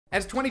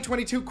As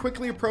 2022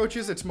 quickly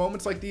approaches, it's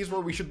moments like these where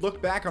we should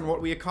look back on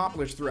what we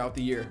accomplished throughout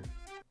the year.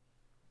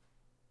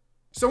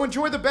 So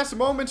enjoy the best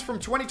moments from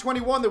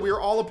 2021 that we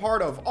are all a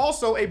part of.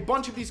 Also, a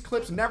bunch of these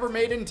clips never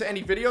made it into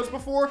any videos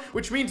before,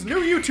 which means new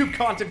YouTube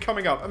content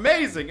coming up.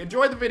 Amazing.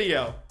 Enjoy the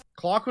video.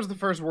 Clock was the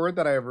first word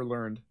that I ever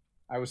learned.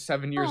 I was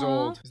 7 years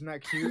old. Isn't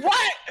that cute?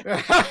 What?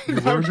 You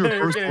learned your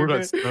first word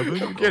at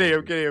 7? I'm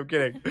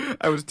kidding.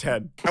 I was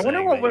 10. I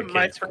wonder what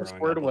my first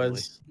word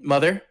was.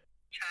 Mother?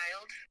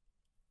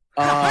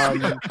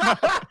 Child.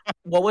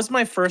 What was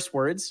my first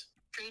words?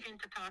 Straight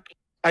into talking.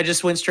 I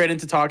just went straight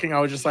into talking. I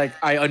was just like,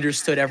 I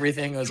understood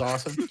everything. It was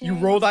awesome. You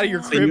rolled out of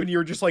your crib and you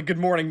were just like, good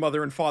morning,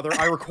 mother and father.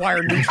 I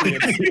require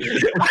nutrients.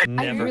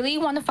 I really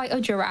want to fight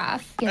a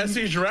giraffe. I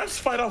see giraffes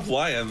fight off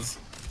lions.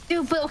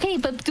 Dude,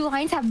 but do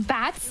lions have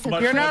bats?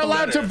 You're not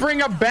allowed to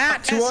bring a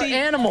bat to an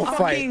animal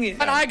fight.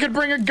 And I could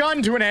bring a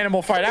gun to an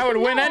animal fight. I would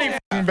win any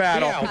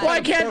battle. Yeah,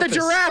 why can't the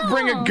giraffe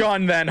bring a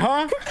gun then,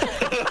 huh?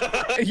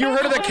 You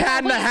heard of the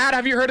Cat in the Hat?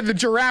 Have you heard of the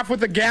giraffe with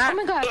the gat? Oh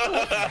my god.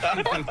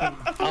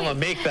 I'm gonna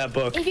make that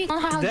book. If you know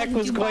how His neck to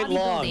was do quite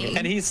long, bodybuilding.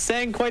 and he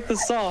sang quite the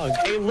song.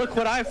 Hey, look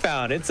what I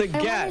found. It's a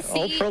gat, see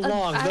ultra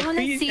long. I The wanna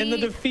feet and the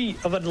see-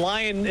 defeat of a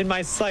lion in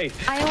my sight.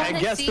 I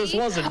guess this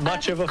wasn't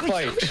much of a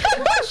fight.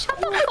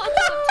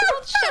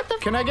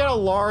 Can I get a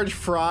large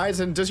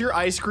fries? And does your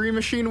ice cream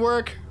machine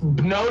work?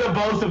 No to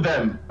both of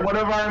them. One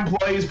of our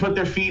employees put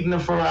their feet in the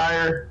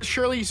fryer.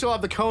 Surely you still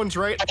have the cones,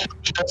 right?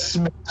 Just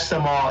smashed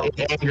them all in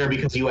anger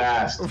because you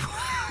asked.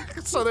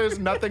 So there's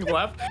nothing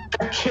left?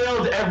 I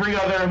killed every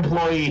other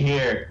employee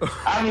here.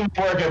 I don't even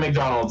work at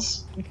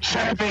McDonald's.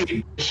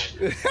 Checkmate.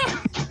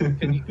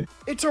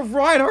 It's a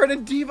Reinhardt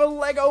and Diva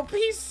Lego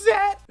piece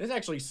set. This is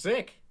actually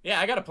sick. Yeah,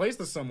 I gotta place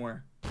this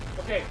somewhere.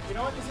 Okay, you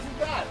know what? This isn't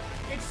bad.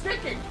 It's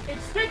sticking.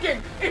 It's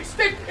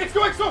sticking. It's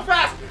going so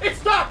fast.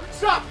 Stop.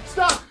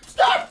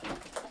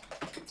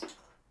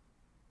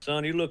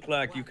 Son, you look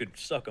like you could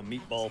suck a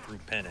meatball through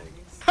penne.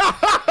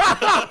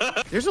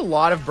 There's a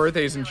lot of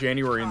birthdays in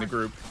January in the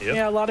group. Yep.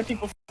 Yeah, a lot of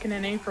people fucking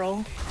in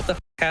April. What the f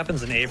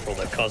happens in April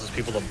that causes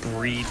people to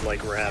breed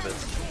like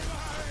rabbits?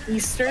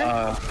 Easter?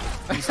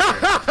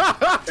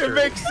 It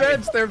makes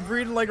sense. They're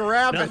breeding like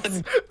rabbits.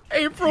 Nothing.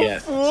 April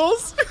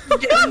Fools.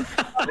 Babe,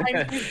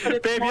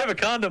 you have a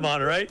condom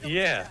on, right?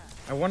 Yeah.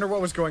 I wonder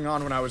what was going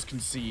on when I was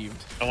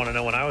conceived. I want to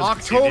know when I was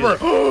October.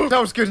 conceived.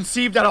 I was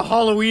conceived at a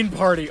Halloween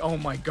party. Oh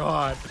my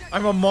god.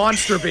 I'm a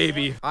monster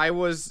baby. I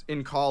was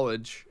in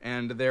college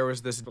and there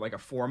was this like a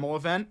formal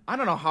event. I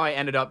don't know how I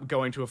ended up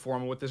going to a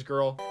formal with this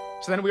girl.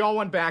 So then we all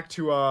went back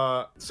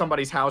to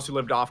somebody's house who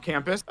lived off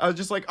campus. I was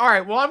just like, all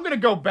right, well, I'm gonna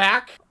go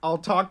back. I'll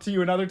talk to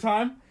you another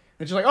time.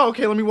 And she's like, oh,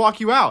 okay, let me walk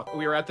you out.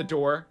 We were at the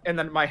door, and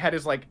then my head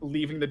is like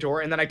leaving the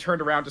door, and then I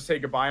turned around to say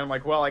goodbye. And I'm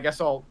like, well, I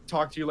guess I'll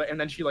talk to you later. And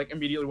then she like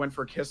immediately went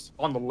for a kiss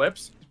on the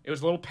lips. It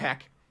was a little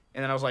peck.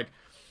 And then I was like,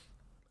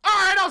 all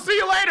right, I'll see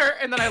you later.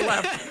 And then I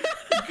left.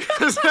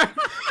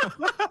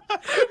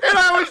 And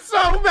I was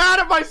so mad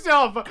at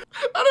myself. I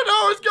don't know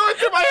what was going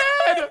through my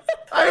head.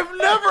 I have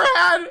never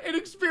had an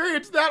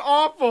experience that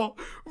awful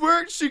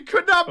where she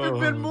could not have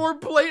been more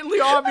blatantly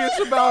obvious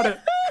about it.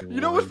 You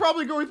know what's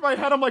probably going through my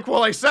head? I'm like,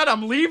 well, I said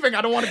I'm leaving.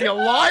 I don't want to be a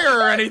liar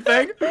or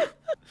anything.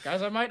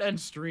 Guys, I might end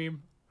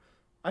stream.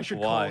 I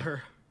should call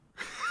her.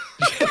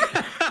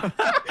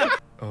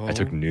 I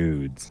took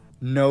nudes.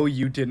 No,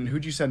 you didn't.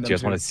 Who'd you send them Do you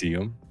guys to? want to see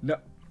them? No.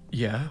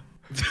 Yeah.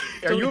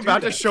 Are you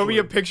about to show me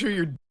a picture of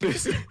your I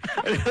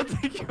don't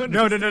think you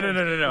No.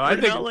 We're I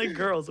think not like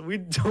girls. We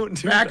don't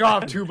do back that.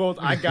 off, Tubolt.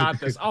 I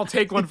got this. I'll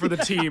take one for the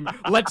team.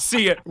 Let's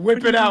see it.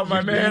 Whip it out,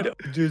 my man.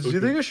 Dude, do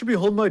you think I should be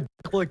holding my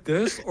dick like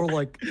this or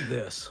like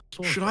this?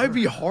 Should I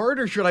be hard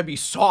or should I be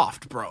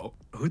soft, bro?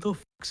 Who the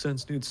f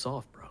sends nude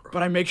soft, bro?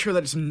 But I make sure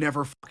that it's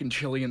never fucking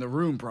chilly in the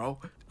room, bro.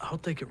 I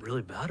don't think it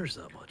really matters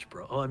that much,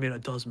 bro. Oh, I mean,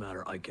 it does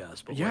matter, I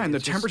guess. But Yeah, like, and the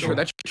it's just temperature, still-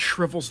 that shit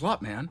shrivels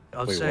up, man. I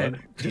was Wait, saying,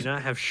 what? do you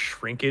not have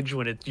shrinkage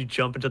when you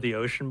jump into the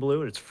ocean blue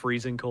and it's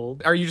freezing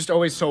cold? Are you just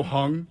always so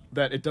hung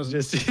that it doesn't...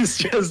 It's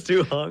just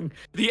too hung.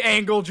 The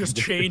angle just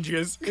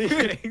changes.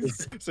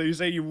 So you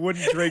say you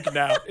wouldn't drink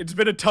now. It's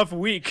been a tough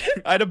week.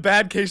 I had a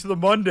bad case of the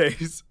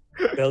Mondays.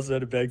 I also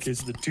had a bad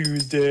case of the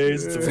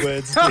Tuesdays, the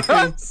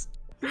Wednesdays.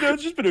 No,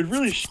 it's just been a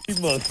really shitty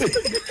month.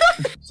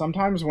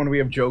 Sometimes when we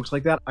have jokes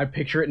like that, I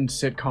picture it in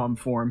sitcom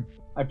form.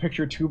 I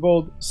picture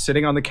Tubold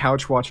sitting on the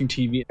couch watching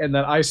TV, and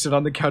then I sit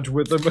on the couch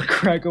with him and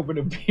crack open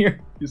a beer.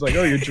 He's like,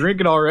 oh, you're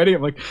drinking already?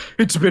 I'm like,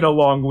 it's been a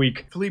long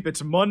week. Philippe,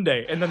 it's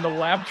Monday. And then the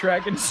laugh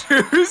track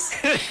ensues.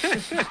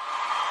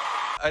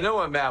 I know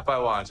what map I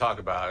want to talk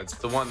about. It's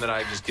the one that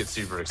I just get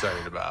super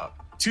excited about.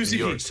 New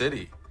York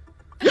City.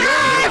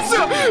 Yes!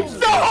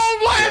 The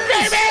homeland,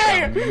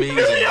 baby! Amazing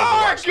New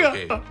overwatch York!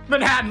 location.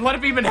 Manhattan, let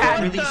it be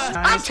Manhattan. Really I'm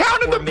nice,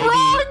 down in or the maybe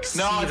Bronx!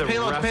 No, see it's the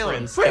Palin.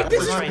 reference Wait, that this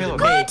we're is trying to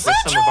Grand make with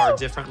some of our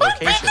different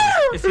locations.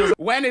 It feels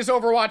When is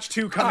Overwatch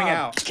 2 coming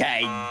out?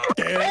 Okay.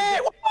 Hey,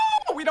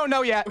 whoa, we don't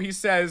know yet. He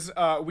says,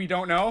 we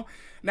don't know.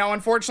 Now,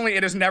 unfortunately,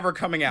 it is never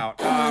coming out.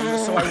 So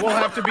I will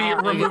have to be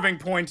removing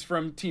points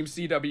from Team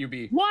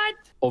CWB. What?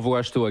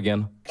 Overwatch 2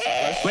 again.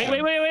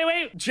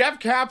 Wait. Jeff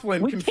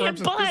Kaplan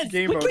confirms that this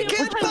game mode.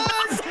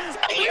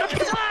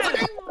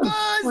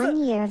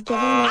 1 year of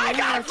giving me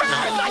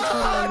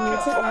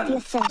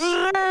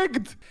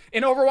Rigged!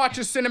 In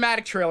Overwatch's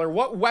cinematic trailer,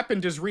 what weapon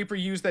does Reaper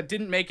use that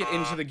didn't make it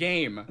into the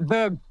game?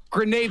 The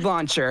grenade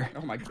launcher.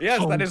 Oh my god.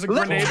 Yes, that is a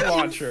grenade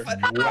launcher.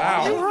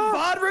 Wow.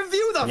 VOD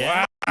review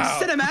the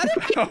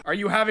cinematic? Are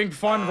you having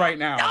fun right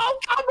now? Oh,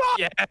 come on!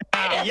 Yeah.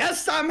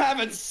 Yes, I'm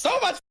having so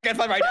much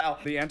fun right now.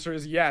 The answer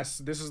is yes.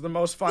 This is the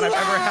most fun I've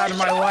ever had in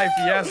my life.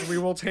 Yes, we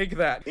will take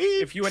that.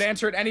 If you had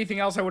answered anything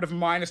else, I would have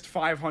minused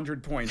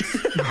 500 points.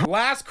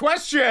 Last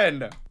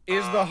question.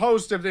 Is the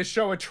host of this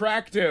show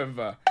attractive?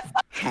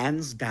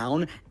 Hands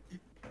down,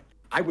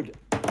 I would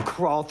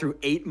crawl through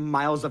 8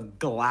 miles of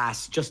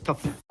glass just to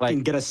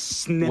fucking get a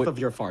sniff of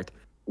your fart.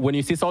 When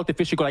you see Salty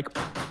Phish, you go like...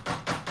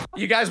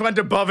 You guys went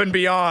above and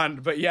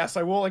beyond, but yes,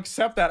 I will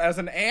accept that as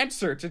an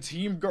answer to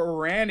Team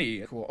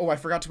Granny. Cool. Oh, I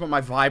forgot to put my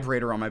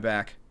vibrator on my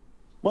back.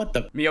 What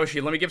the?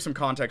 Miyoshi, let me give some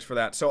context for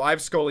that. So I have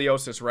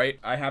scoliosis, right?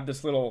 I have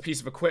this little piece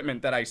of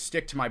equipment that I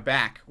stick to my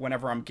back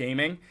whenever I'm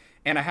gaming,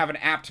 and I have an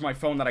app to my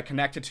phone that I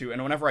connect it to,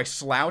 and whenever I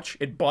slouch,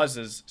 it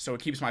buzzes, so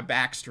it keeps my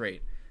back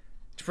straight.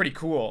 It's pretty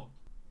cool.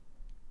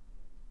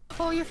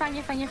 Oh, you're fine,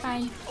 you're fine, you're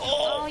fine.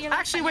 Oh, you're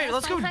Actually, fine, wait, you're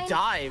let's go fine.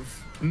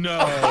 dive. No.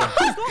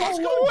 Let's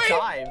go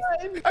dive.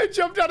 I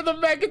jumped out of the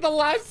mech at the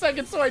last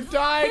second, so I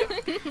died.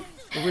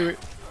 Wait.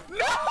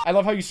 No! I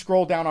love how you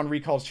scroll down on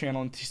Recall's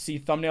channel and see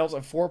thumbnails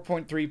of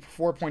 4.3,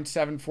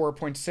 4.7,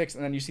 4.6,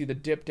 and then you see the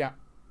dip down.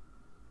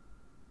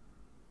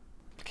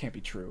 It can't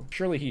be true.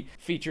 Surely he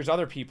features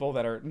other people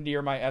that are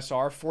near my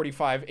SR,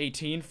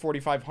 4518,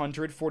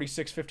 4500,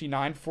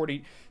 4659,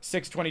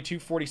 4622,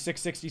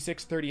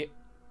 4666, 38.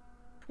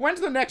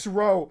 When's the next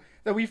row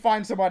that we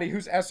find somebody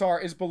whose SR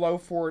is below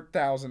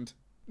 4,000?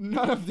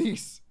 None of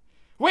these.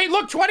 Wait,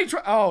 look,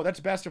 2020. Oh, that's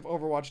best of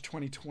Overwatch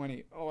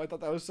 2020. Oh, I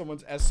thought that was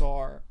someone's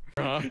SR.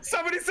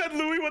 Somebody said,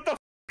 Louis, what the f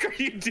are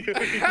you doing?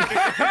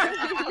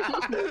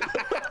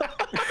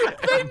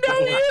 They know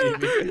you.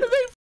 They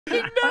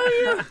f***ing know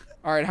you.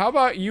 All right, how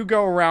about you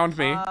go around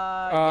me?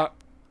 What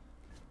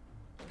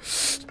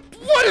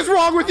is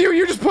wrong with you?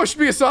 You just pushed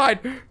me aside.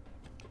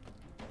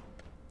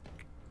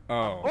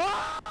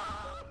 Oh.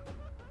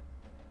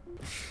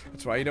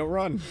 That's why you don't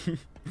run.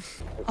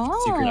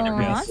 Oh,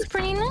 that's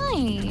pretty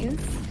nice.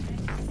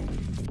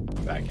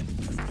 Back in.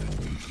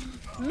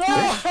 No!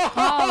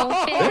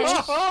 Oh, fish.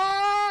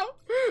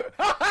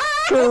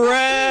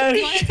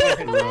 Trash.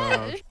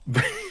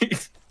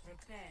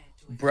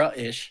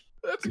 Bruh-ish.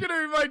 That's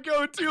gonna be my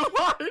go-to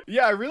line.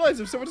 Yeah, I realize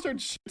if someone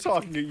starts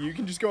shit-talking you, you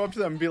can just go up to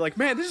them and be like,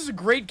 man, this is a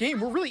great game.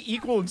 We're really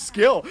equal in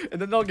skill.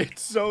 And then they'll get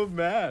so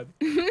mad.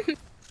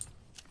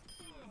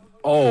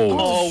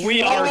 Oh,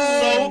 we are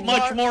so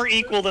much more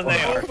equal than they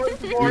are.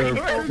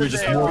 We're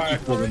just more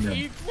equal than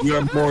them. We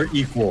are more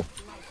equal.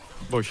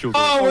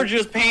 Oh, we're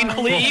just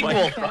painfully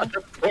equal.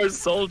 Poor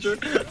soldier.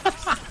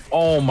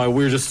 Oh my,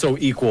 we're just so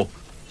equal.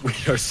 We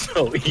are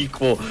so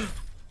equal.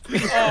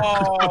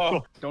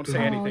 Oh. Don't say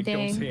anything.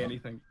 dang. Don't say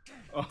anything.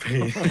 Oh.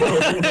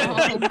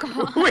 Oh,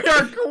 God. We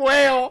are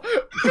quail.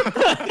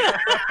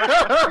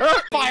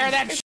 Fire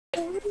that shit.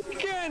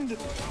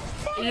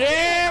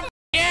 Yeah.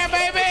 Yeah,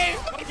 baby!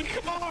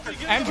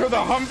 Enter the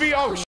Humvee.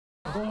 Oh, sh.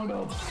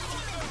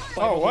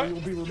 Oh, what?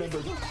 You'll be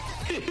remembered.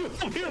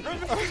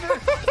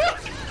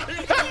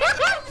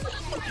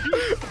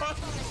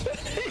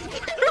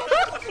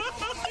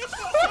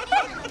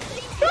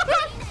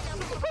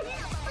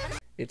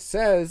 It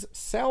says,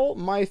 sell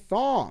my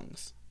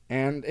thongs.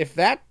 And if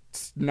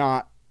that's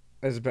not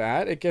as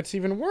bad, it gets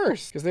even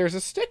worse. Because there's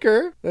a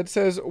sticker that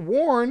says,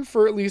 worn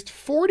for at least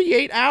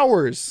 48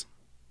 hours.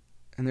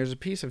 And there's a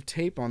piece of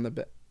tape on the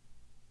bed.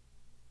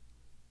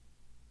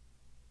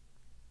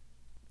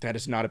 That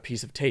is not a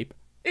piece of tape.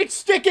 It's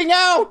sticking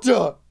out!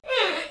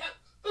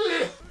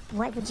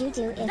 What would you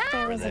do if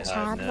there was a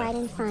child right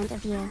in front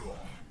of you?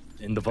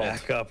 In the vault.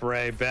 Back up,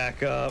 Ray.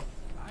 Back up.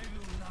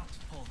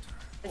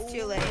 It's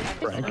too late.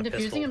 I'm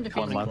defusing, I'm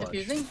defusing, I'm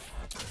defusing.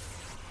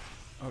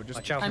 Oh, just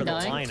Watch out I'm for the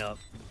dying. lineup.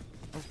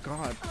 Oh,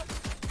 God.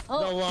 Oh,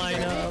 The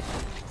lineup.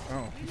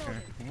 Oh, okay.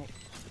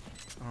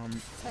 Well,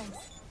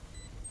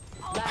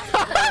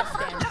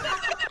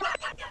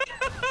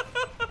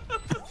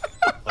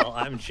 Well,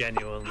 I'm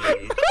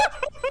genuinely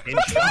in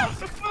shock.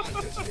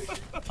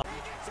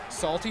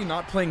 Salty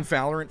not playing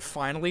Valorant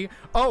finally.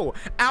 Oh,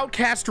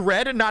 Outcast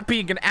Red not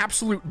being an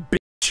absolute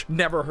bitch.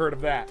 Never heard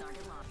of that.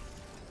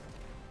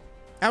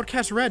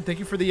 Outcast Red, thank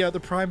you for the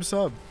Prime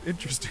sub.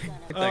 Interesting.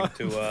 I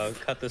think to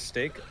cut the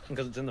steak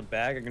because it's in the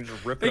bag. I can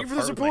just rip Thank it you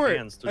for the apart with my support.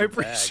 hands through I the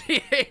bag.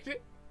 appreciate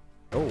it.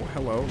 Oh,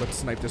 hello. Let's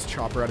snipe this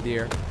chopper out of the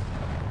air.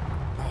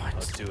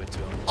 Let's do it to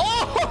him.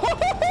 Oh!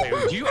 Wait,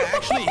 did you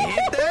actually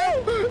hit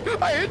that?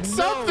 I hit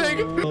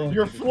something.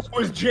 Your flow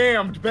is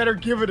jammed. Better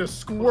give it a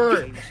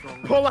squirt.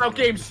 Pull out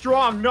game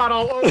strong, not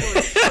all over.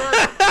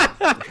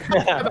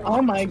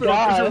 Oh my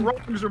god. Your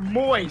rhymes are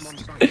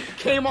moist.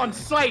 Came on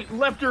site,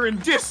 left her in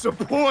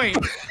disappoint.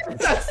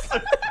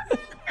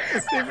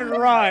 It's even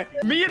right.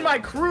 Me and my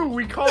crew,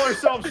 we call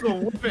ourselves the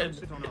Whippin'.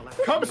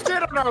 Come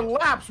sit on our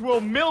laps,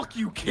 we'll milk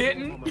you,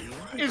 kitten.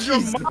 Is your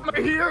mama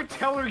here?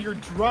 Tell her you're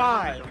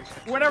dry.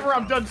 Whenever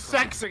I'm done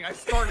sexing, I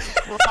start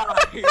to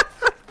cry.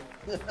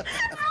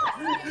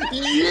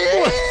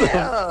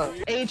 Yeah!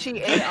 They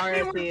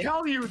would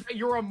tell you that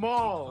you're a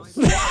mall.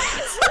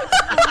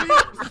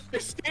 They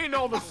stained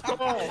all the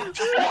stalls.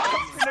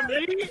 To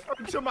me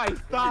or to my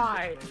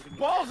thigh.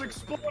 Balls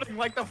exploding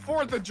like the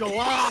 4th of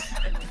July.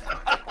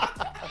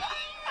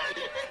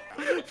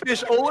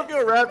 Fish, all of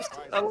your raps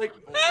are like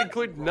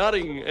include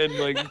nutting and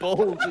like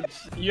balls and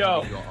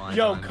Yo,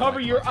 cover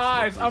your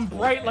eyes. I'm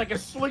bright like a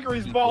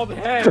Slickery's bald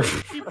head.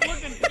 Keep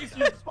looking in case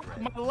you fuck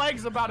my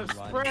legs about to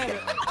spread.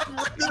 I'm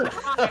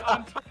high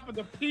on top of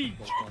the peach.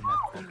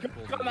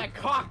 Got that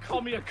cock, call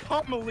me a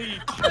cum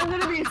leech. I'm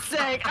gonna be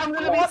sick. I'm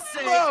gonna be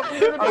sick.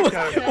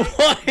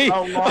 okay.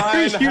 A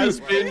line has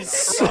been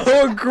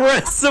so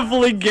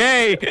aggressively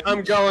gay.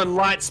 I'm going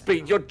light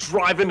speed. You're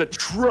driving a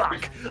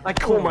truck. I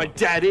call my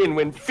dad in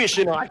when Fish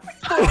and I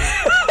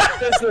fuck.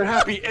 There's no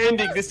happy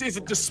ending. This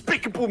isn't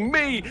Despicable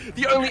Me.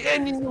 The only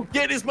ending you'll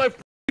get is my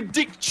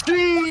dick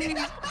cheese.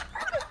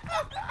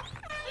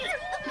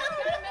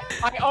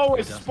 I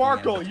always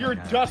sparkle. You're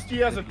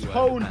dusty as a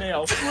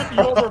toenail. Flip you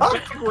over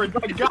backwards.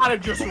 I gotta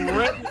just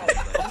rip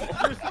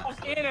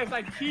yourself in as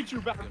I teach you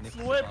about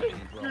slipping.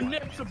 Your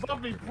nips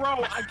above me,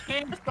 bro. I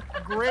can't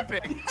stop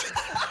gripping.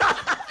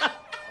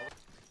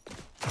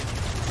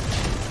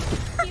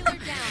 Healer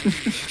down.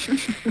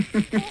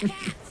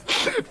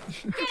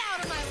 Get out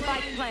of my way.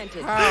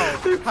 Planted.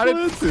 How did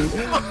I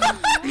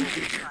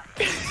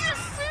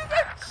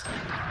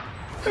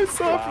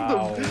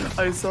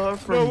saw it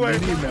from No way.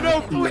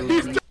 No,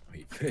 please.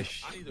 Wait,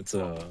 Fish. It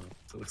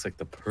looks like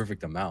the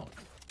perfect amount.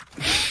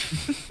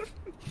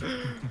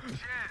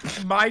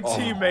 My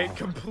teammate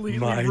completely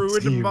my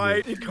ruined teammate. my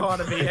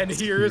economy, and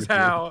here's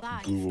how.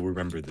 Blue will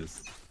remember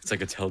this. It's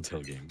like a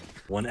telltale game.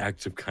 One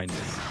act of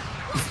kindness.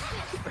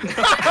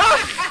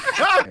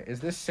 Is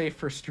this safe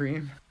for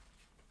stream?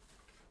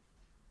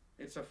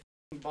 It's a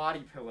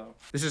body pillow.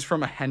 This is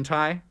from a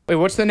hentai. Wait,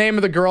 what's the name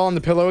of the girl on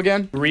the pillow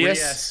again?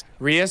 Rias.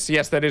 Rias?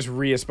 Yes, that is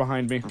Rias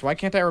behind me. Why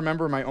can't I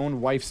remember my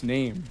own wife's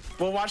name?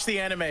 We'll watch the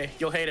anime.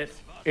 You'll hate it.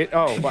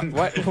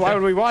 Why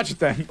would we watch it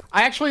then?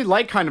 I actually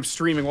like kind of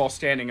streaming while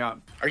standing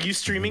up. Are you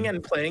streaming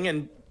and playing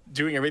and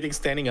doing everything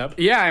standing up?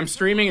 Yeah, I'm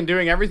streaming and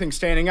doing everything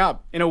standing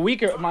up. In a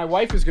week, my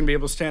wife is gonna be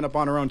able to stand up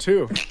on her own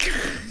too.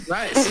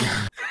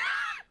 Nice.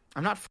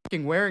 I'm not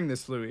fucking wearing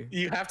this, Louis.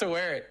 You have to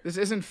wear it. This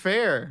isn't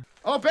fair.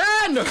 Oh,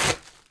 Ben!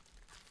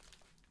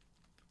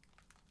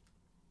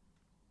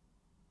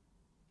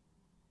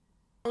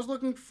 I was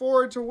looking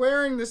forward to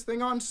wearing this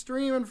thing on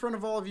stream in front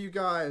of all of you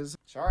guys.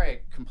 Sorry,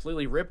 I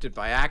completely ripped it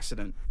by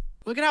accident.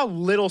 Look at how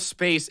little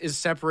space is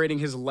separating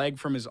his leg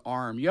from his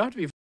arm. You have to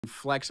be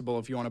flexible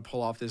if you want to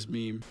pull off this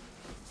meme.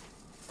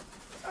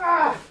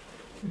 Ah!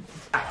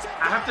 I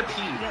have to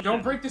pee.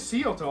 Don't break the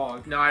seal,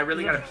 dog. No, I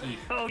really gotta pee.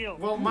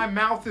 Well, my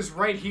mouth is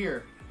right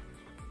here.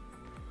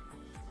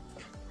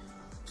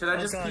 Should I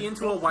just pee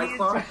into a White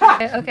Claw?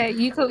 Okay,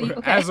 you go.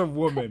 Okay. As a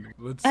woman.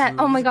 Let's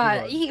Oh my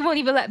god, he won't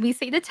even let me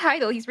say the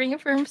title. He's reading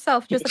it for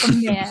himself, just like a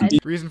man.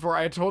 Reason for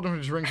I told him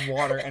to drink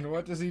water, and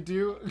what does he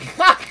do?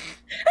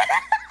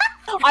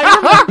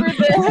 I remember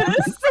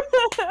this.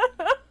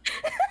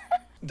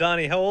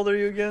 Donnie, how old are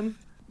you again?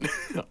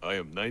 I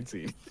am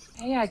 19.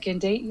 Hey, I can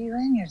date you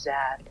and your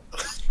dad.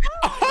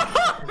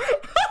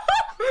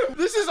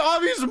 This is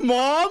Ami's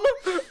mom?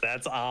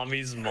 That's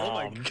Ami's mom.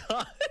 Oh my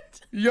god.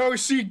 Yo,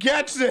 she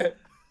gets it.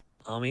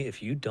 Ami,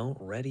 if you don't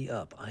ready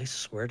up, I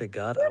swear to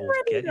God, I will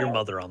get your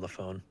mother on the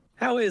phone.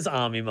 How is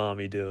Ami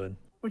Mommy doing?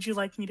 Would you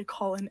like me to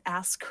call and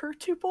ask her,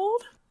 Too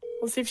Bold?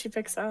 We'll see if she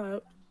picks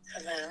up.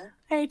 Hello?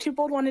 Hey, Too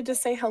Bold wanted to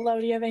say hello.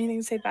 Do you have anything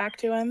to say back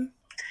to him?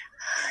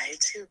 Hi,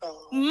 Too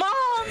Bold. Mom!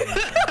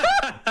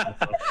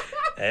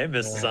 Hey,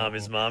 Mrs.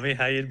 Ami's mommy,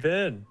 how you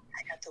been?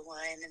 I got the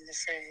wine in the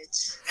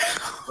fridge.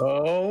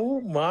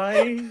 Oh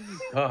my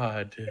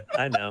god.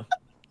 I know.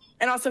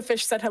 And also,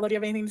 Fish said hello. Do you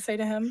have anything to say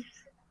to him?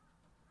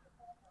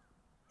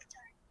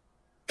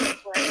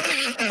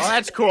 Oh,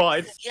 that's cool.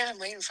 Yeah, I'm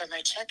waiting for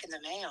my check in the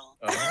mail.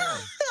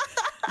 Oh.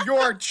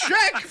 Your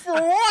check for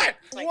what?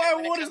 Like,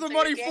 What is the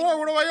money for?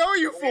 What do I owe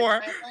you for?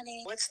 Where's my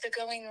money? What's the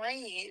going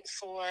rate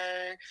for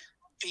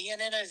being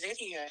in a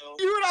video?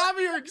 You and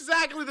Ami are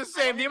exactly the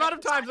same. The amount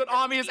of times that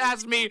Ami has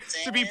asked me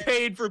to be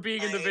paid for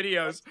being in the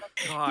videos.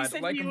 God,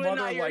 like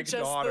mother, like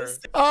daughter.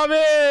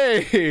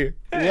 Ami!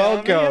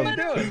 Welcome. I'm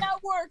literally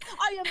at work.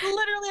 I am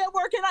literally at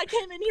work, and I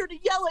came in here to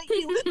yell at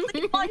you.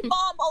 Leave my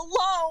mom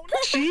alone.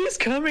 She's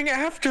coming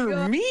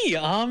after me,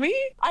 Ami.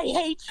 I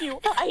hate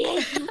you. I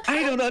hate you.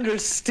 I don't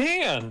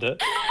understand.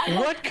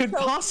 What could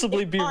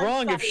possibly be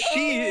wrong if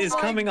she is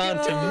coming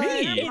on to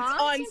me? It's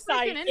on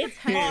site. It's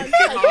on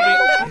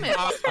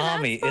site.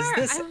 Ami, is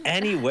this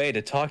any way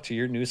to talk to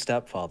your new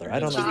stepfather? I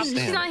don't understand.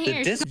 She's not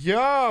here.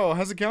 Yo,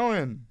 how's it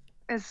going?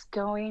 It's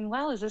going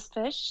well. Is this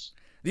Fish?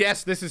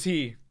 Yes, this is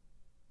he.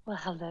 Well,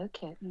 hello,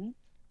 kitten.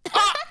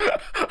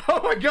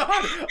 Oh my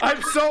god,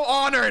 I'm so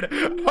honored.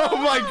 Oh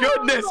my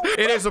goodness.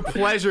 It is a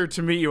pleasure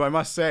to meet you, I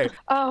must say.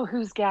 Oh,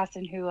 who's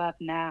gassing who up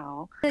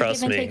now?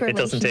 Trust me, it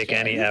doesn't take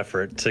any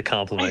effort to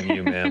compliment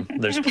you, ma'am.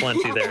 There's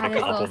plenty there to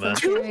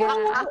compliment.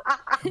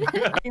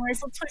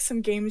 Anyways, let's play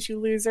some games, you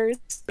losers.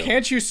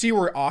 Can't you see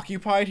we're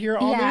occupied here,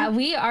 Alden? Yeah,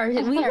 we are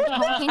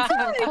talking to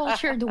our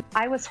cultured.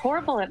 I was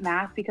horrible at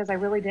math because I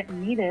really didn't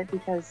need it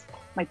because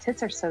my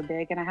tits are so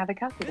big and I have a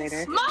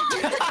calculator.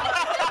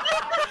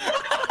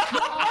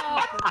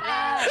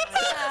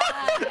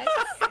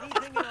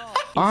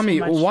 Ami,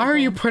 why are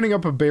you putting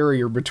up a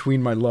barrier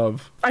between my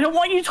love? I don't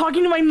want you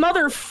talking to my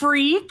mother,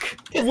 freak.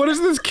 What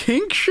is this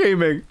kink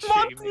shaming?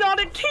 Mom's not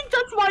a kink,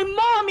 that's my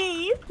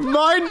mommy.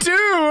 Mine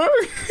too.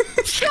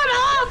 Shut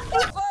up.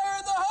 Fire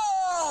in the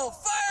hole!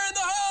 Fire in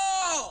the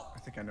hole! I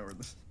think I know where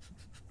this.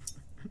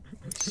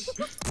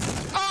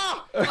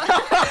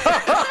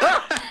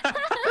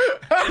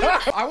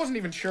 I wasn't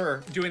even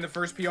sure doing the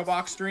first P.O.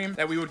 Box stream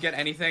that we would get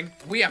anything.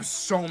 We have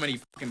so many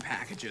fucking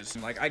packages.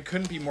 Like, I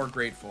couldn't be more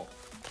grateful.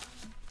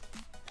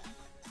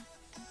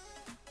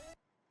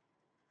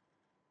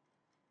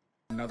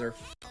 Another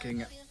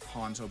fucking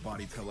Hanzo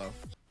body pillow.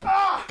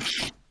 Ah!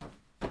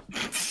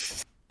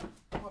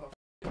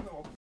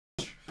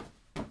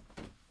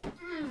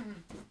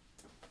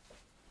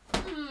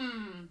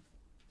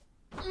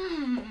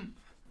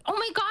 Oh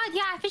my god,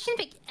 yeah, Fish didn't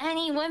pick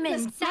any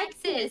women.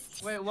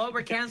 Sexist. Wait, what?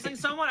 We're canceling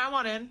someone? I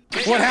want in.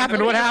 What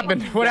happened? What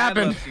happened? What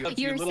happened?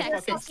 You're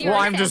sexist. Well,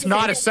 I'm just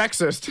not a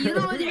sexist. You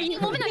know, there's a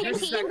woman on your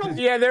team.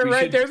 Yeah, they're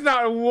right. There's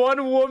not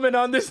one woman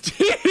on this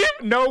team.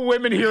 No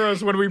women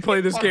heroes when we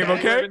play this game,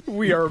 okay?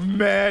 We are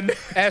men.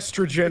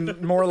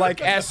 Estrogen, more like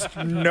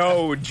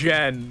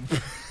estnogen.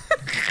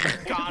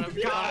 Got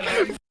him, got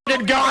him.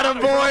 Got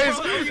him,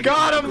 boys!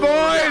 Got him,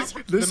 boys!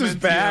 This is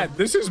bad.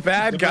 This is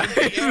bad, guys.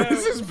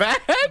 This is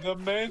bad. The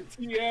man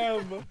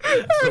TM.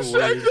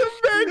 Hashtag the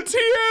men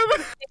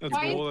TM.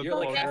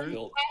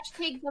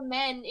 Hashtag the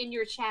men in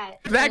your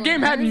chat. That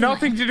game had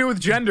nothing to do with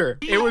gender.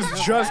 It was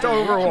just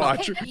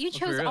Overwatch. Okay, you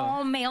chose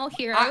all male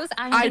heroes.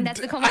 I think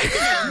that's the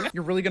coincidence.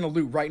 You're really gonna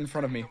loot right in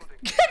front of me.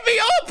 Get me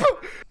up!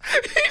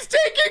 He's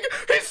taking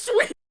his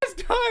sweetest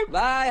time.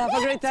 Bye, have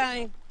a great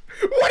time.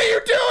 What are you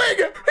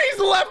doing? He's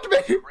left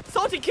me.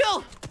 Salty,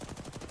 kill!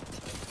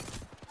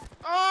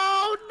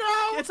 Oh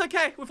no! It's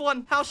okay, we've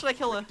won. How should I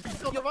kill her? He's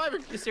still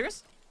surviving. You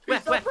serious? Where?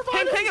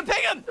 Ping him,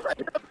 ping him!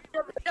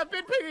 I've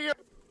been pinging him.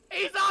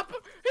 He's up!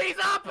 He's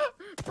up!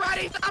 Brad,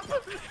 he's up!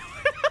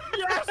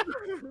 Yes!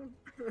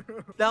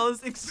 That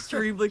was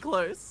extremely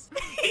close.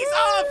 He's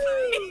up!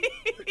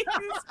 He's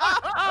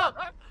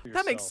up!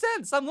 That makes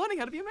sense. I'm learning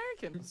how to be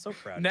American. I'm so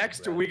proud.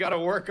 Next, we gotta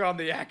work on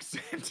the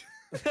accent.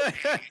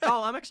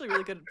 Oh, I'm actually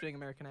really good at doing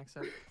American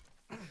accent.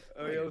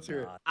 Oh yeah, let's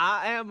hear it.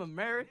 I am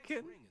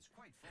American.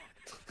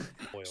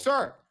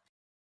 Sir,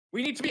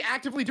 we need to be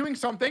actively doing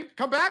something.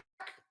 Come back.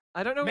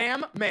 I don't know.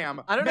 Ma'am.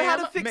 I don't know how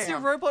to fix your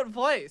robot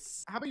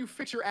voice. How about you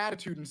fix your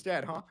attitude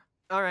instead, huh?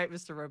 All right,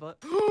 Mr. Robot.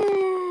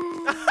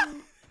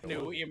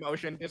 New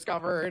emotion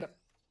discovered.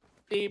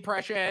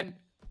 Depression.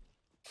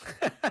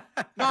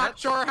 Not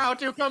sure how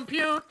to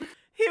compute.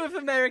 Here with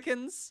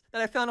Americans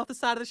that I found off the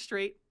side of the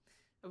street.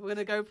 We're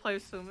gonna go play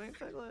swimming.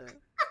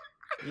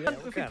 Yeah,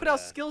 if we put our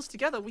skills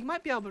together, we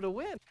might be able to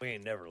win. We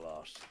ain't never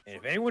lost. And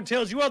if anyone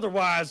tells you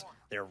otherwise,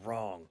 they're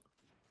wrong.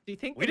 Do you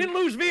think we didn't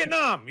lose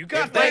Vietnam? You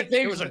got that?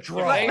 It was a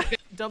draw.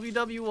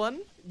 WW1,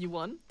 you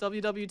won.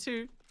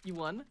 WW2, you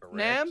won. Correct.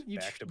 Nam, you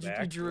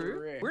drew.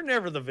 Correct. We're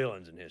never the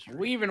villains in history.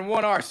 We even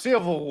won our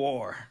Civil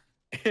War.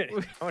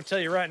 I'm gonna tell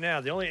you right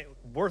now, the only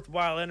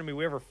worthwhile enemy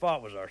we ever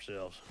fought was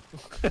ourselves.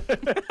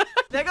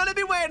 They're gonna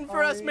be waiting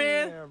for us,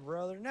 man. Yeah,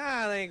 brother.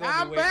 Nah, they ain't gonna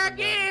I'm be waiting back for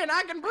nothing. in.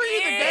 I can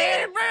breathe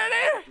again,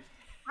 brother.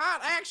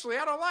 Actually,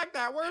 I don't like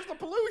that. Where's the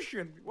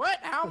pollution? What?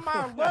 How are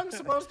my lungs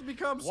supposed to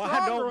become stronger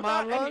Why don't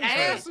my without lungs any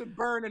hurt? acid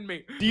burning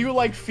me? Do you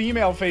like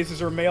female faces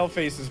or male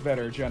faces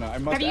better, Jenna? I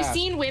must Have you ask.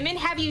 seen women?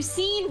 Have you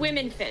seen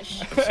women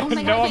fish? Oh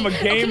my No, god, I'm a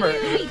wait. gamer.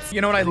 Okay, wait.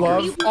 You know what I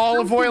love?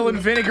 Olive oil and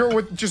vinegar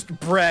with just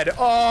bread.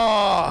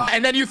 Oh!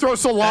 And then you throw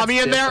salami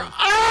in there.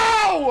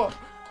 Oh!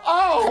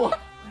 Oh!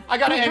 I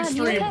gotta end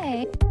stream.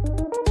 Okay.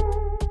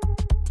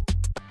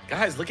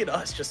 Guys, look at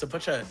us, just a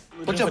bunch of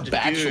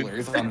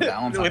bachelors on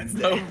Valentine's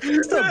Day.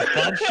 Just a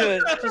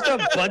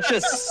bunch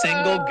of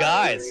single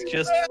guys,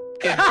 just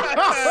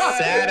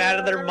sad out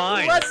of their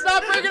minds. Let's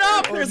not bring it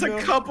up. There's a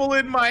couple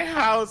in my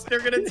house.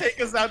 They're gonna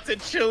take us out to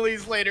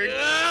Chili's later.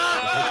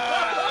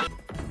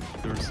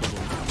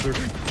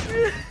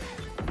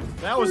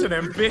 That was an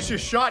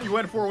ambitious shot you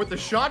went for with the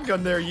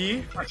shotgun there,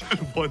 Yee.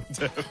 One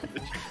damage.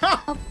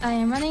 Oh, I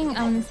am running.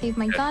 I'm gonna save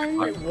my gun.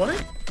 Wait,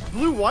 what?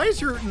 Blue, why is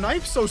your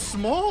knife so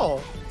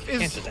small? You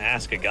can't just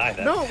ask a guy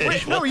that. No,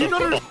 Fish. wait, no, What you the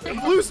know,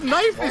 fuck? Blue's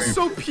knife is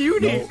so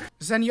puny.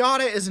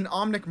 Zenyatta is an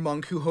Omnic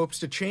monk who hopes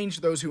to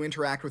change those who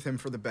interact with him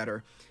for the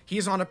better. He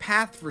is on a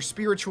path for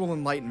spiritual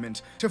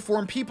enlightenment, to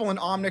form people and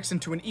Omnics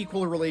into an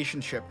equal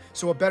relationship,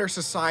 so a better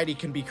society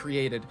can be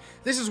created.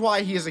 This is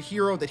why he is a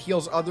hero that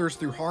heals others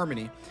through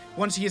harmony.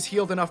 Once he has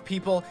healed enough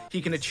people,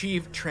 he can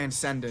achieve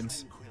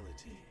transcendence.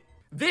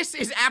 This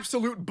is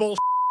absolute bullshit.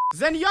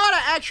 Zenyatta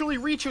actually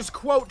reaches,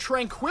 quote,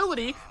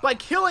 tranquility by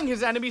killing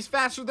his enemies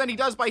faster than he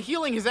does by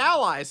healing his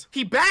allies.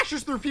 He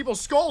bashes through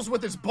people's skulls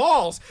with his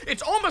balls.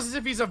 It's almost as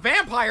if he's a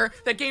vampire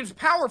that gains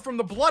power from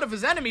the blood of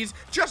his enemies,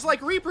 just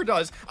like Reaper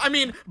does. I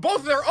mean,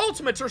 both their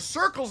ultimates are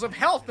circles of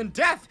health and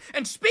death.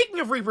 And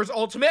speaking of Reaper's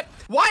ultimate,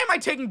 why am I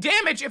taking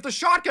damage if the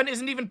shotgun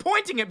isn't even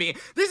pointing at me?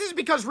 This is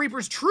because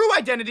Reaper's true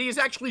identity is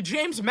actually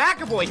James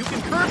McAvoy, who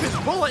can curve his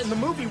bullet in the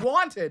movie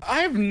Wanted.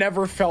 I have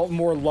never felt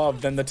more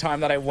loved than the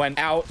time that I went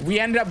out. We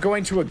ended up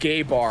going to a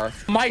gay bar.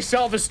 My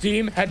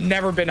self-esteem had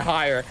never been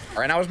higher.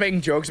 And I was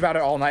making jokes about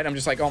it all night. I'm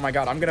just like, oh my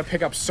God, I'm gonna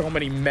pick up so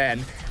many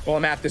men while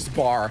I'm at this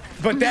bar.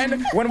 But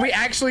then when we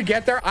actually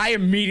get there, I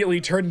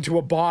immediately turned into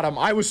a bottom.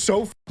 I was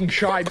so fucking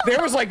shy.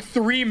 There was like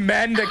 3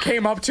 men that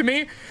came up to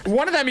me.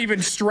 One of them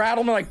even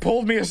straddled me, like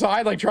pulled me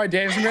aside, like tried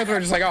dancing with me.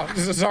 I'm just like, oh,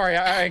 sorry,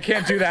 I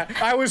can't do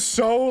that. I was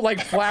so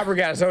like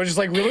flabbergasted. I was just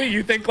like, really?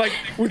 You think like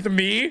with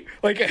me?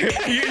 Like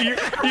you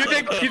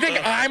think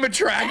I'm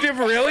attractive,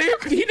 really?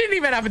 He didn't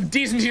even have a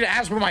decency to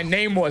ask what my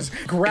name was.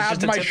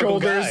 Grabbed my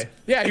shoulders. Guy.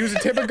 Yeah, he was a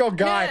typical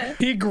guy. Yeah.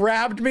 He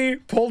grabbed me,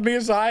 pulled me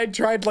aside,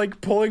 tried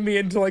like pulling me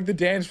into like the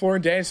dance floor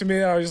and dancing me.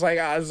 And I was just like,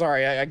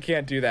 sorry, I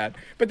can't do that.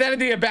 But then at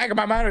the back of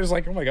my mind, I was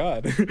like, oh my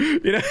God,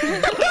 you know?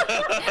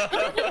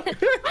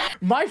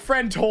 My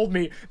friend told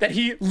me that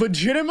he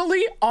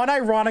legitimately,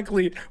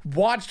 unironically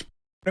watched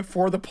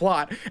for the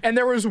plot. And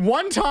there was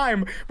one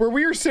time where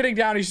we were sitting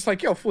down, he's just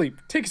like, yo, Philippe,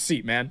 take a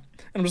seat, man.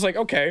 And I was like,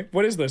 okay,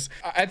 what is this?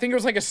 I think it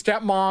was like a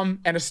stepmom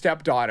and a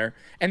stepdaughter.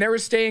 And they were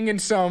staying in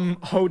some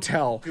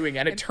hotel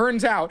and it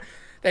turns out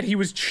that he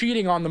was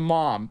cheating on the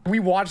mom. We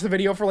watched the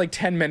video for like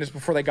 10 minutes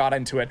before they got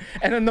into it.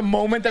 And then the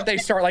moment that they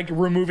start like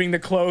removing the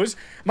clothes,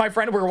 my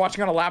friend, we were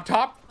watching on a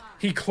laptop,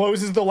 he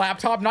closes the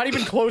laptop, not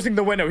even closing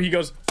the window. He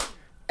goes,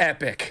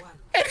 epic.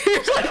 And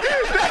he's like,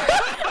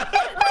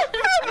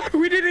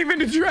 we didn't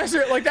even address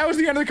it. Like that was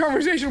the end of the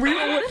conversation.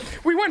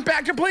 We went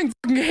back to playing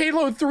fucking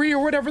Halo 3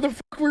 or whatever the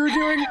fuck we were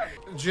doing.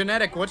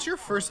 Genetic, what's your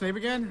first name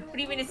again? What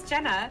do you mean it's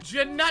Jenna?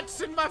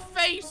 Nuts in my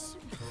face.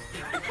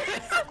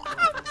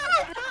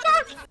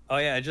 Oh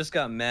yeah, I just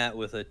got Matt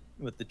with the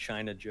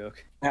China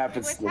joke.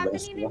 What's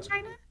happening in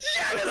China?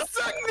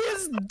 Suck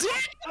this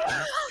dick!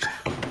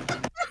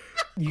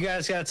 You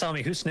guys gotta tell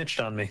me who snitched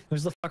on me.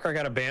 Who's the fucker I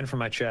got a ban from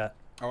my chat?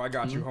 Oh, I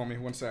got you, homie.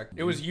 One sec.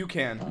 It was you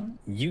can.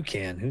 You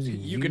can. Who's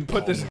you can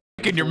put this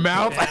in your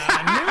mouth. All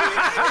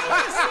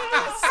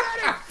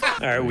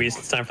right, Weez,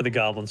 it's time for the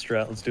goblin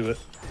strat. Let's do it.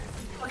 What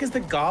the fuck is the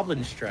goblin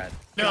strat?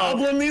 No.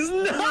 Goblin these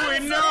nuts.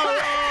 No.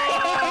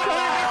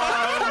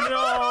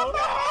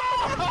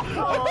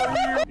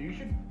 You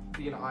should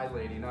be an eye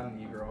lady, not an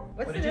e-girl.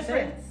 What's the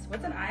difference?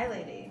 What's an eye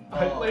lady?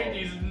 Eye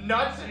lady's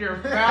nuts in your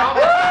mouth.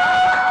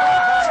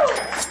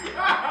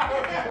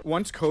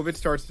 Once COVID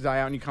starts to die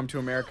out and you come to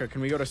America,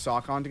 can we go to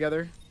SockCon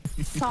together?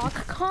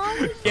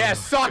 SockCon? Yeah,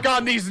 sock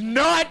on these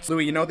nuts!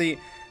 Louis, you know the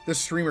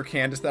streamer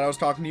Candace that I was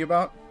talking to you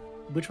about?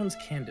 Which one's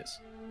Candace?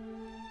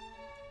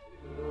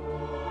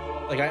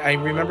 Like, I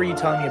remember you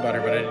telling me about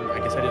her, but I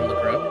guess I didn't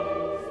look her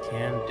up.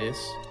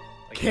 Candace.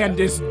 Like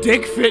Candace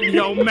dick fit in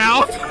your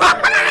mouth!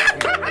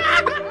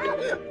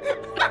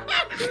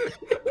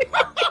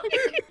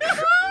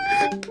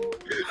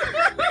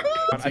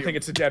 I think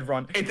it's a dead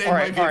run. All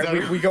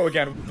right, we go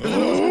again.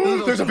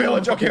 There's a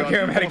village. Okay,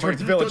 I'm heading towards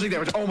the village.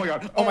 Oh my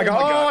God. Oh my God.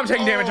 Oh, I'm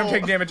taking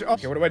damage.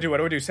 Okay, what do I do? What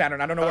do I do,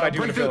 Saturn? I don't know what I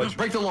do in the village.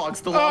 Break the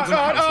logs. The logs in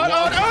the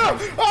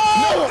house.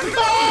 Oh!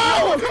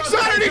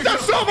 Saturn, he's done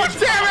so much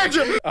damage!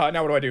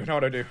 Now what do I do?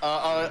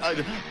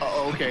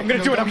 Okay. I'm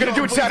gonna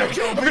do it, Saturn.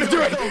 I'm gonna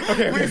do it.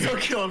 Okay. Please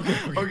don't kill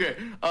him. Okay.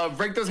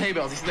 Break those hay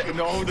bales.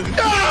 No.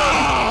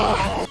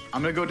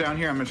 I'm gonna go down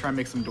here. I'm gonna try and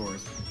make some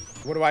doors.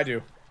 What do I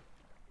do?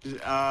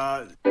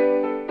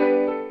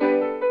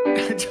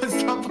 Just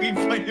stop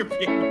playing your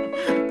piano.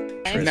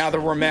 Now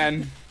that we're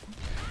men.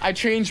 I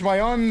changed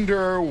my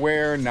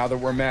underwear now that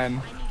we're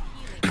men.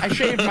 I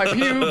shaved my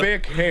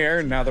pubic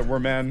hair now that we're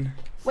men.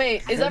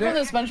 Wait, is that from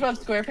the SpongeBob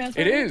SquarePants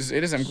movie? It is.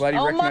 I'm glad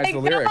you recognize the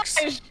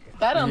lyrics.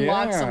 That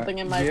unlocks something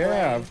in my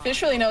yeah. brain.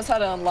 Fish really knows how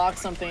to unlock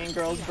something in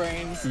girls'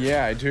 brains.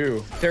 Yeah, I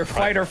do. They're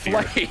fight or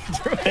flight.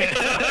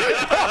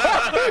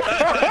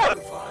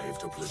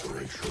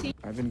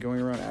 I've been going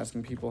around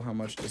asking people how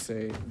much to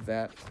say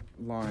that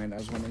line. I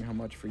was wondering how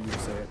much for you to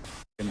say it.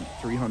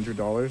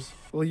 $300.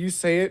 Will you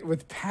say it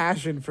with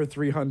passion for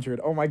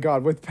 300? Oh my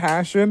God, with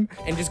passion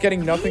and just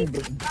getting nothing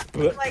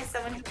but like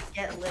someone who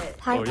get lit.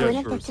 Part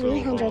one for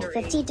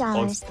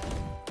 $350.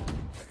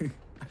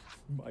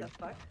 My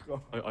God.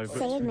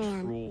 Say it,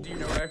 man. Do you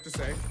know what I have to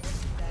say?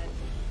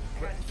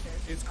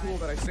 It's cool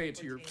that I say it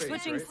to your face,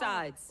 Switching right?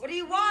 sides. What do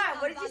you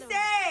want? What did you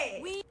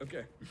say?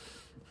 Okay.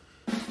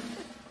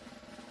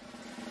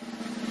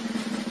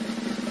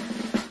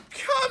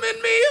 Come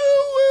in me,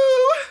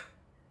 ooh.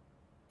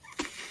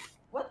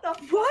 What the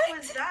fuck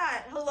was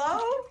that?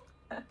 Hello?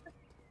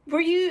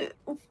 Were you...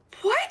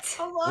 What?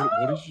 Hello?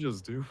 What did you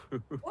just do?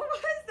 What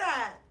was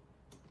that?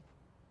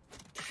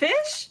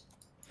 Fish?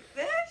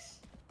 Fish?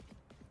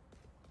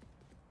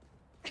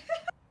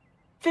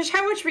 Fish,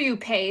 how much were you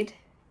paid?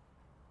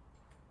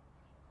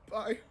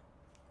 Bye.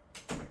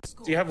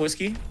 Do you have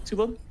whiskey,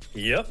 Tublo?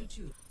 Yep.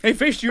 Hey,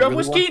 Fish, do you have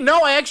whiskey?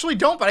 No, I actually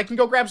don't, but I can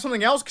go grab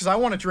something else because I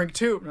want to drink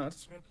too. No,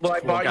 well,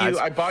 cool,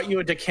 I bought you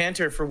a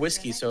decanter for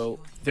whiskey, so.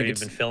 Have you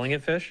been filling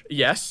it, Fish?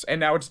 Yes, and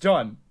now it's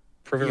done.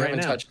 Prove it right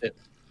now. Touched it.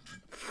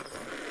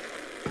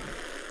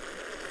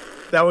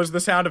 That was the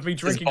sound of me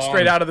drinking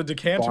straight out of the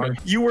decanter.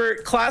 You were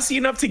classy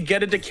enough to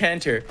get a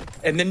decanter,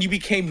 and then you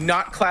became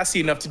not classy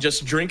enough to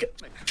just drink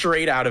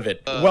straight out of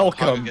it.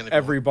 Welcome,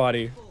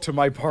 everybody, to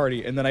my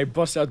party. And then I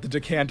bust out the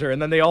decanter,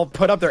 and then they all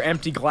put up their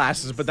empty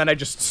glasses, but then I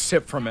just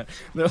sip from it.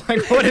 They're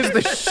like, what is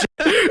this shit?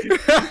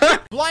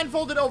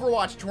 Blindfolded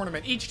Overwatch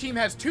tournament. Each team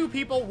has 2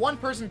 people. One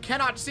person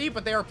cannot see,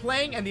 but they are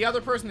playing, and the other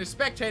person is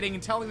spectating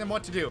and telling them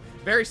what to do.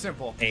 Very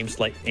simple. Aim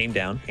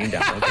down. Don't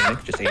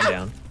panic. Just aim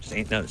down.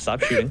 No,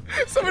 stop shooting.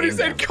 Somebody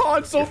said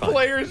console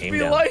players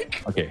be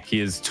like. Okay, he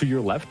is to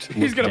your left.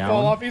 He's gonna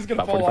fall off. He's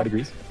gonna fall off.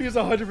 Degrees. He's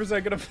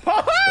 100% gonna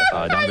fall.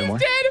 Down a bit more.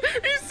 He's dead.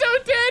 He's so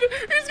dead.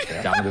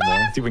 He's down a bit more.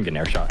 See if we can get an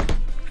air shot.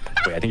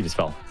 Wait, I think he just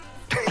fell.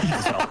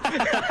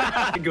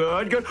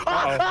 Good.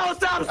 Oh,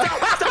 stop. To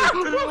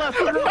the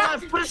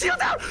left. Put a shield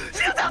down. To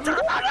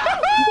the left.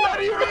 What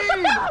do you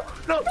mean?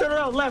 No, turn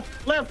around.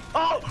 Left.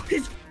 Oh,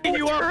 he's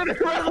you up.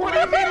 What do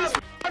you mean?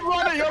 I'm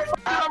running.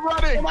 I'm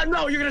running. Oh my,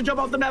 no, you're gonna jump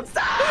off the map.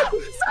 Stop.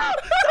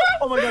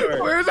 Oh my god.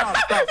 Where's stop.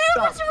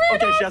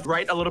 Okay, just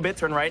right a little bit.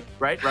 Turn right.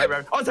 Oh,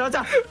 down. Look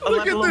Left at a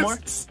little this more.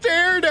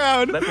 Stare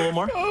down. Left a little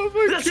more. Oh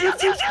my god.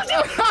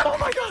 Oh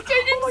my god.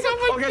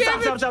 Okay,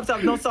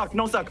 stop. No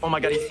suck. Oh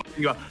my god, he's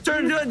f***ing you up.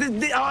 Turn. Oh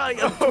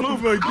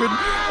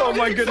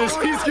my goodness.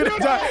 He's gonna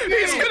die.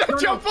 He's gonna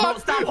jump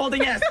off. Stop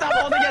holding S.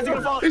 You're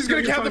gonna fall. He's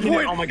gonna cap the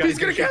point. Oh my god. He's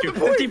gonna cap the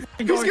point. He's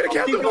gonna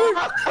cap the point.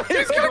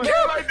 He's gonna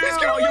cap. He's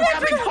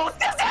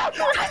gonna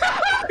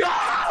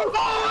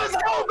Let's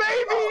go,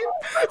 baby!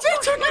 They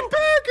took it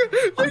back!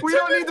 We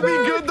don't need to be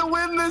good to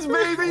win this,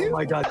 baby! Oh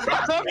my god.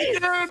 Trust me!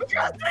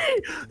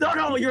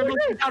 No, you're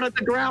looking down at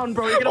the ground,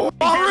 bro. You're gonna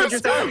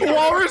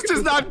Walrus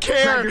does not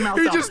care.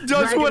 He just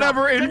does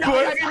whatever input.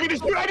 I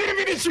didn't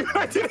mean to shoot.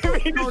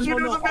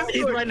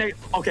 He's right there.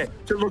 Okay,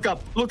 so look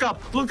up. Look,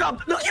 you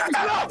got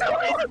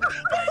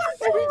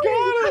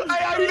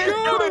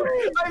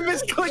I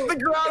misclicked the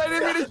ground. I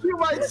didn't mean to shoot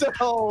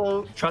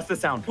myself. Trust the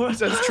sound. He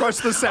says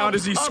trust the sound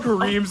as he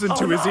screams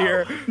into his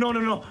ear. No.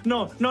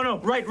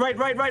 Right.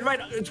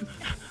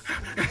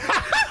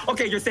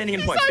 Okay, you're standing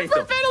in point. Stay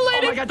still. Oh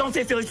my god, don't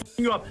stay still. He's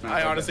f***ing you up.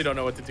 I honestly don't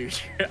know what to do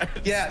here.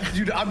 Yeah,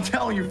 dude, I'm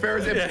telling you,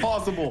 Ferris, it's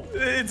impossible.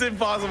 It's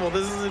impossissible.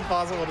 This is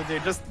impossible to do.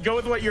 Just go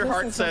with what your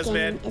heart says,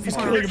 man. He's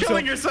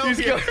killing himself. He's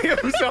killing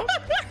himself.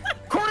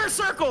 Quarter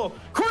circle,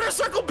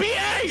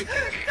 BA!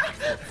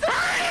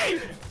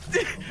 Hurry!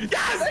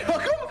 Yes!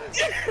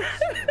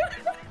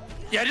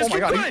 Yeah, just keep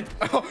going.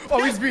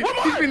 He's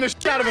beating the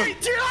shit out of him.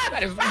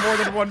 That is more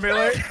than 1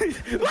 melee.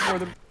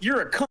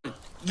 You're a cunt.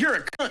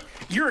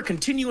 You're a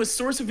continuous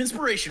source of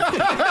inspiration.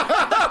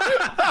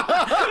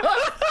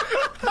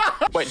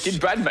 Wait, did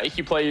Brad make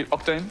you play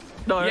Octane?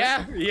 No.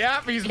 Yeah.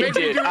 He's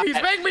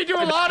making me do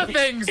a lot of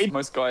things.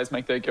 Most guys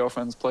make their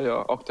girlfriends play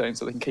Octane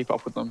so they can keep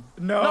up with them.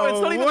 No, it's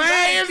not even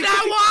way. Is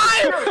that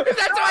why? Is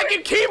that so I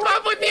can keep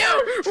up with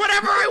you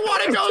whenever I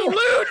want to go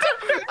loot?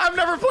 I'm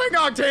never playing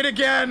Octane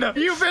again.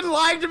 You've been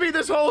lying to me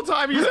this whole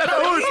time. You said,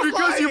 oh, it's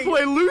because you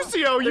play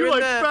Lucio. You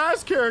like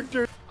fast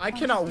characters. I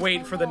cannot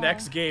wait for the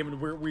next game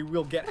where we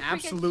will get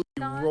absolutely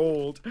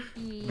rolled.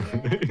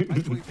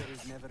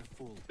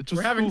 It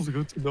just feels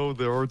good to know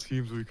there are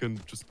teams we can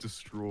just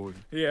destroy.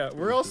 Yeah,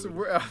 we're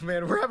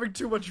having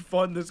too much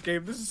fun this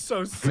game. This is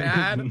so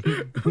sad.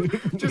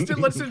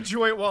 Let's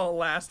enjoy it while it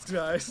lasts,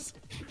 guys.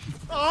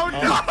 Oh no!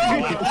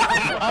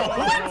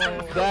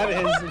 That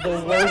is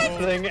the worst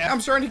thing ever. I'm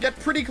starting to get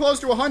pretty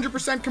close to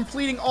 100%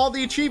 completing all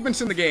the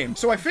achievements in the game.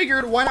 So I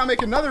figured, why not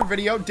make another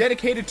video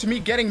dedicated to me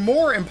getting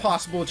more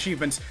impossible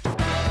achievements?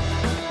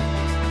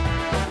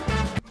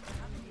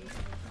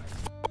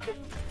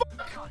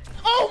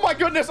 Oh my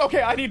goodness,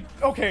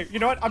 okay, you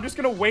know what? I'm just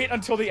gonna wait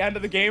until the end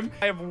of the game.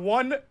 I have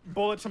 1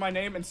 bullet to my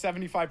name and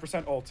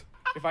 75% ult.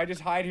 If I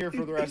just hide here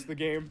for the rest of the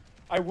game,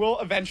 I will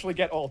eventually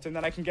get ult, and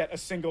then I can get a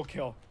single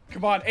kill.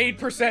 Come on,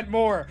 8%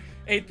 more.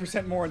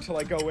 8% more until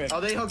I go in.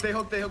 Oh, they hook. I'm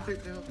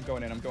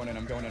going in.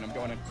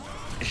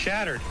 It's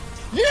shattered.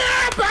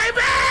 Yeah, baby!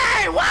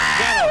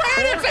 Wow!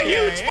 It's a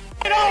huge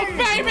ult,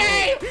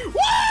 baby!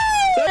 Woo!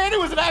 And it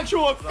was an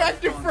actual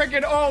effective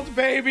freaking ult,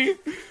 baby!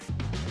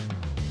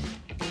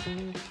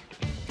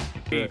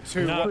 3,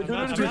 2, 1.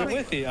 I'm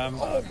with you.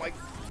 Oh my.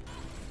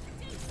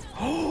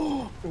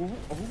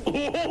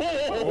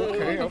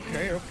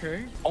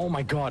 Okay. Oh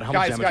my god, how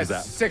much damage is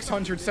that?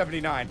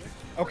 679.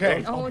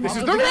 Okay. This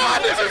is the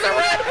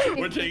run!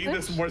 We're taking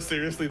this more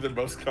seriously than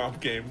most comp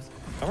games.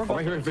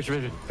 Right here, Fish.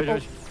 Come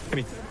here.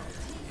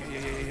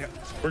 Yeah.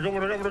 We're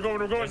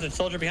going. There's a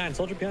soldier behind.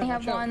 I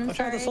have one. Watch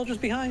out, the soldier's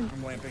behind.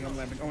 I'm lamping.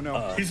 Oh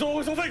no. He's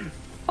always holding.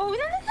 Oh, no.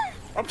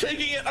 I'm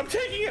taking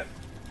it.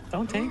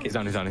 Don't tank it. He's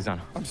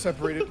down. I'm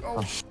separated.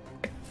 Oh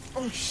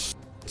shit.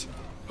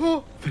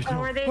 Oh,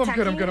 are they I'm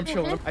good. I'm attacking?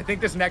 chilling. I think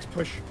this next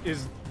push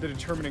is the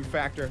determining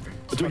factor.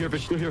 Do it here,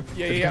 Fish.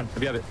 Yeah.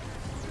 If you have it.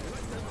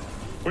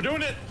 We're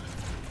doing it.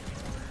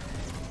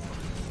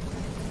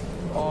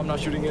 Oh, I'm not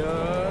shooting it.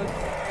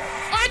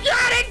 I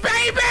got it,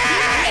 baby!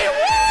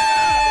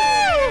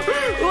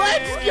 Woo!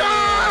 Let's go!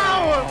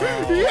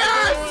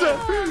 Yes!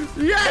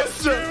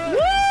 Yes!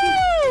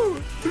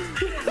 Woo!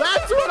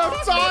 That's what I'm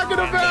talking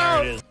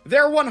about!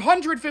 There are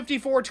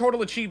 154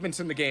 total achievements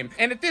in the game,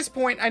 and at this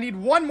point, I need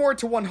one more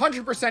to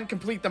 100%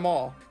 complete them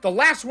all. The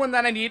last one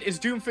that I need is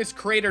Doomfist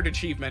Cratered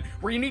achievement,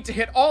 where you need to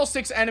hit all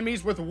 6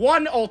 enemies with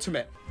one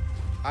ultimate.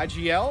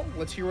 IGL,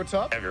 let's hear what's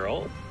up. Have your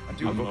ult? I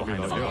do. I'm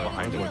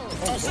behind you.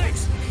 All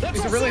 6!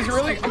 Is it really? Is it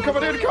really? I'm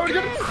coming in, coming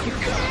in.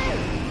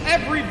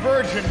 Every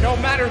virgin, no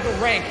matter the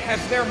rank, has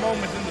their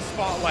moment in the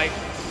spotlight.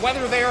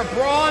 Whether they are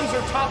bronze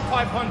or top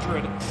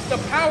 500, the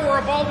power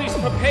of all these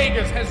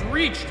papagas has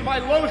reached my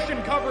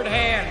lotion-covered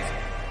hands.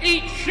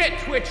 Eat shit,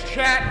 Twitch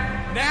chat.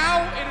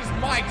 Now it is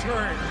my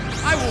turn.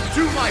 I will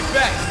do my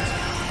best.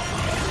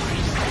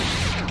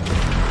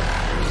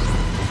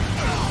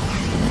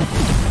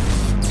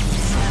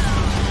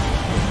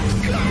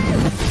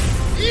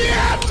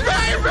 Yes,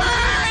 baby!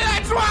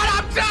 That's what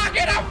I'm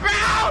talking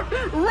about!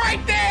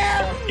 Right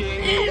there!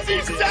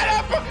 Easy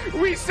setup!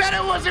 We said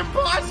it was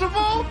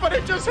impossible, but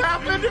it just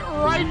happened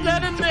right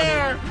then and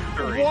there.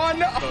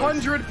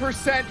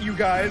 100%, you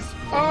guys.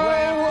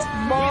 Oh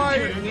my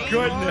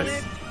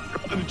goodness.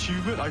 An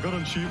achievement? I got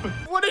an achievement.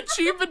 What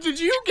achievement did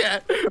you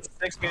get?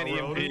 6-man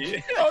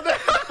EMP. Oh, that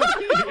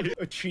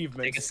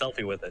achievement. Take a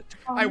selfie with it.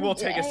 I will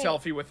take a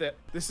selfie with it.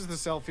 This is the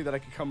selfie that I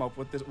could come up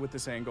with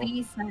this angle.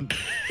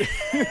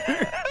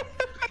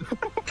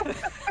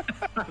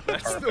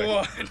 That's the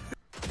one.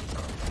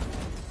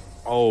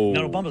 Oh.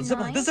 No, bumble,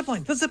 zipline, the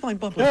zipline,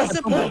 bumble, the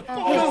zipline.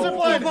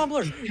 Go,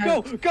 bumblers,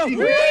 go.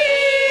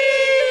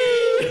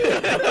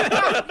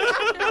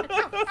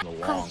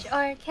 Clutch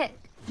or kiss.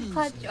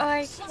 Clutch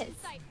or kiss.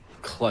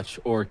 Clutch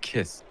or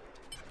kiss.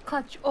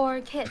 Clutch or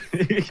kiss.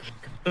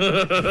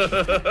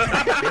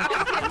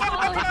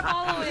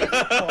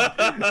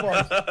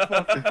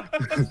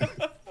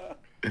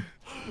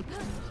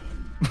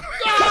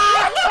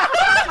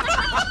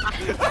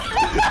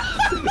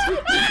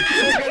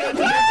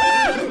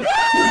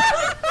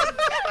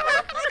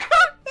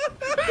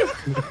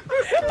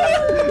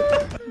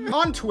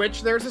 On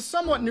Twitch, there's a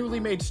somewhat newly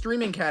made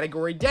streaming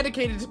category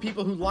dedicated to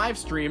people who live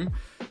stream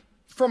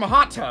from a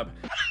hot tub.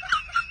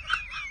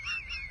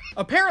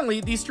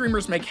 Apparently, these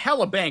streamers make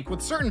hella bank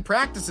with certain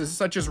practices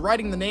such as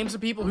writing the names of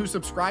people who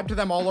subscribe to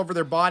them all over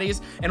their bodies,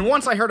 and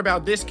once I heard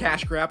about this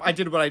cash grab, I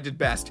did what I did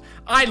best.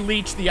 I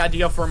leached the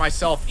idea for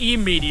myself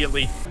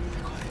immediately.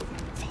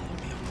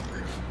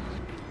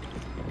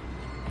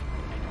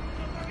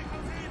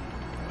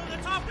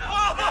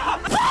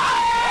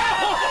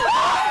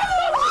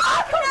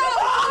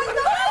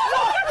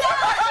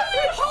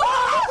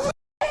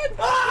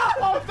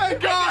 Oh, thank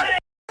God!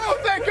 Oh,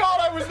 thank God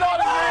I was not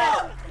in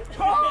there!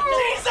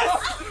 Jesus!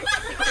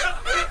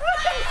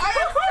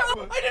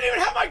 I didn't even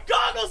have my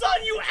goggles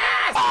on, you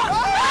ass!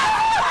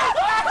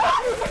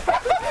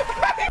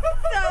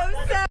 So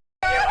sad.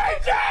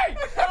 UAJ!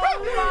 Oh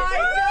my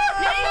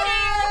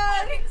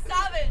God! Fucking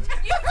savage.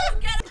 You don't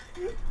get it.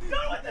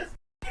 Done with this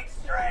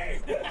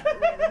extreme!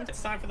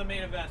 It's time for the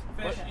main event.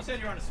 Fish, you said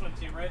you're on a swim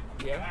team, right?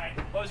 Yeah. All right.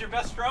 What was your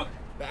best stroke?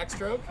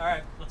 Backstroke. All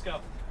right, let's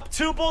go.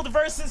 Tubald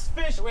versus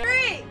Fish.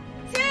 3,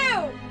 2,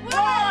 1,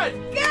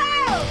 go!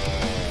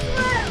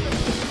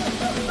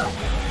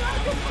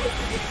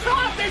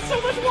 God, there's so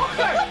much water!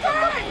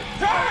 Turn!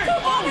 Turn!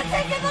 Tubald is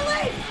taking the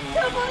lead!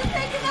 Tubald is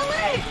taking the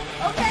lead!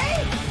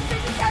 Okay?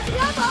 Fish is catching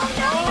up. Oh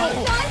no!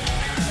 Oh. Guys!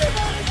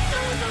 Tubald is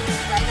still in the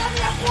lead right now. We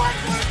have 1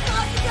 more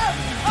shot to go.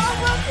 Oh,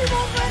 will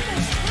Tubald win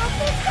this? Will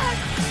Fish touch?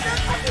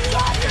 They're fucking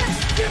watching!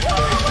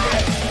 Tubald will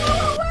win!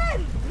 Tubald will win!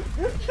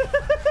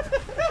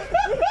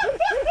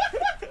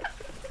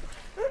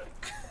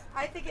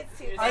 I think it's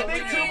too. I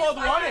think Tubald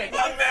won it.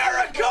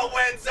 America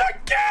wins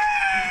again!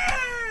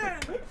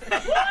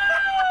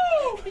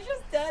 Woo! He's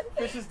just dead.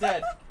 Fish is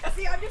dead.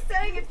 See, I'm just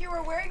saying, if you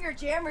were wearing your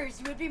jammers,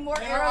 you would be more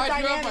Yeah,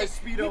 I do aerodynamic. have my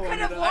Speedo you on could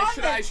have it. won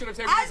I should have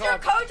taken As this your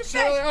off. coach of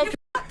Sure, Fish, okay. you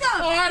fucked up.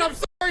 All right, I'm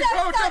sorry,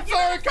 coach. I'm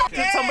sorry, coach.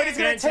 Somebody's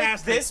gonna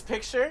take this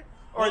picture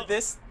or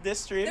this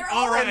stream, They're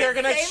all and they're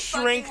the gonna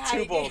same shrink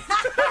fucking Tubald.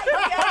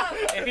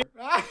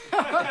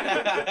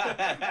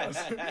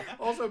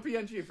 Also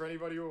PNG for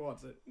anybody who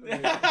wants it.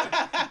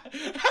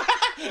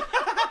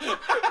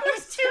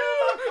 There's 2.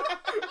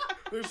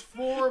 There's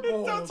 4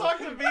 balls. Don't talk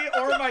to me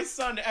or my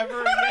son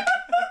ever again.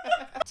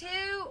 2,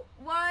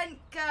 1,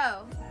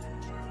 go.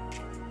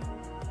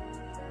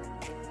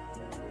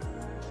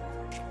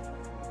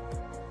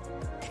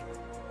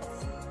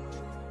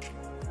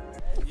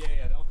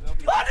 Yeah, they'll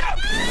be. Oh no!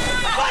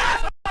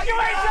 You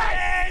ain't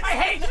I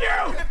hate you!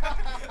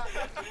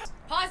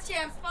 Pause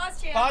champs,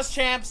 pause champs. Pause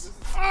champs.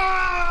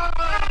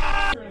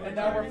 And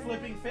now we're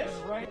flipping Fish.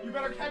 Right? You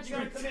better catch me.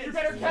 You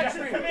better catch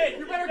me. Commit.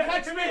 You better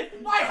catch me.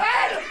 My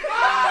head!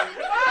 Ah!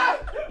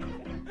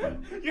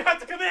 You have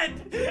to commit.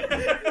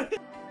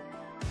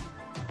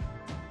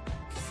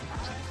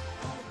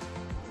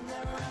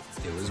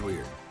 It was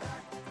weird.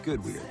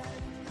 Good weird.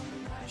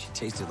 She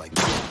tasted like...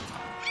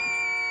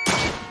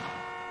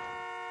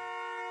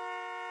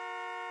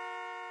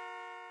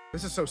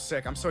 This is so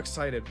sick. I'm so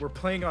excited. We're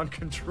playing on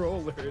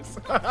controllers.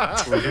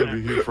 We're gonna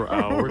be here for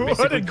hours. We're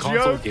basically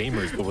console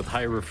gamers, but with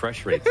higher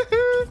refresh rates.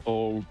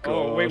 Oh god.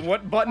 Oh wait,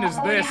 what button is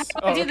this?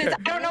 I do this. I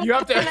don't know. You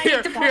have to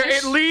here.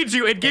 It leads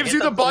you. It gives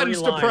you the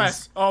buttons to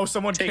press. Oh,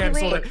 someone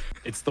canceled it.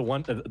 It's the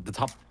one at the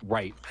top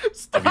right.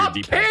 Stop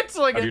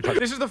canceling it.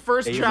 This is the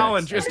first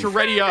challenge. Is to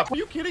ready up. Are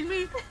you kidding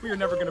me? We are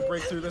never gonna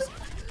break through this.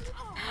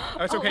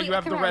 It's okay, you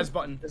have the res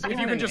button. If you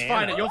can just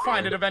find it, you'll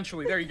find it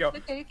eventually. There you go.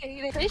 Okay.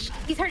 Fish,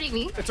 he's hurting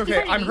me. It's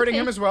okay. I'm hurting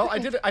him as well. I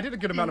did a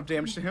good amount of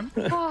damage to him.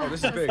 Oh,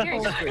 this is big.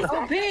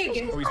 Oh,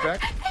 big. Oh, he's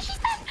back.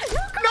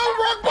 No,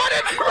 wrong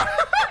button!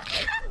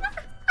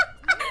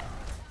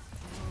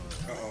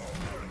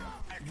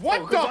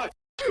 What the?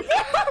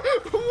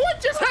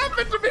 What just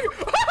happened to me?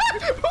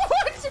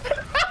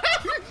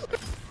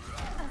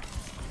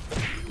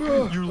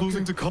 What? You're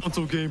losing to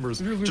console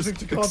gamers. You're losing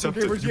to console accept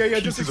it, gamers. you Yeah,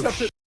 just pieces of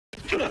accept it.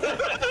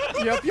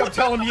 Yep,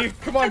 tell him you.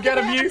 Come on, get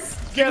him you.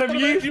 Get him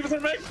you.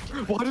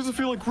 Why does it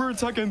feel like we're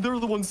attacking and they're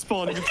the ones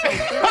spawning?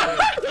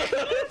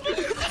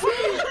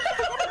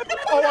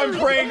 Oh, I'm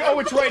praying. Oh,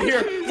 it's right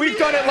here. We've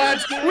done it,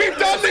 lads. We've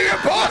done the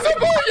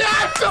impossible.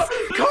 Yes!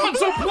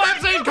 Console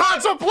plebs ain't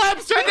console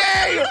plebs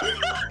today.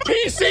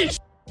 PC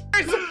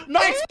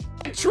nice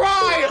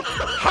try.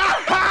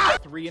 Ha ha.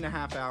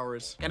 3.5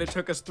 hours, and it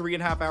took us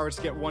 3.5 hours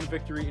to get one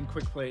victory in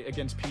quick play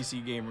against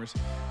PC gamers.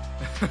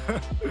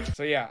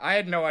 So yeah, I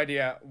had no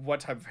idea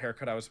what type of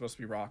haircut I was supposed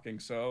to be rocking.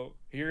 So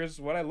here's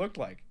what I looked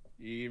like,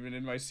 even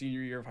in my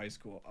senior year of high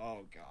school.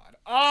 Oh God.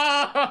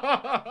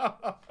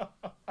 Ah!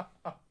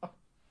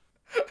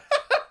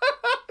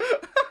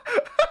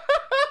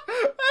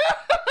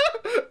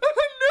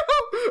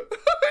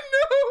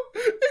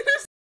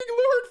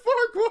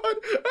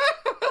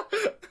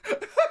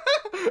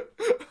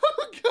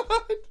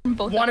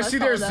 Want to see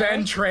their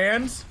Zen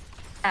trans?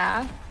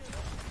 Yeah.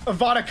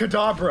 Avada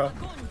Kedavra.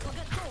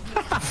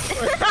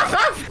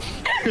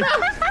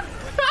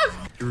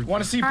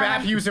 Want to see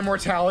Bap use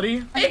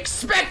immortality?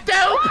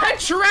 Expecto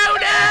Patronum!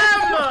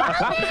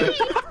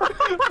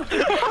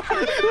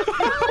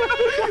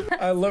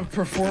 I love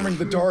performing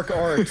the dark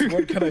arts.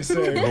 What can I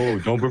say? No,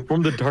 don't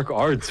perform the dark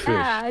arts,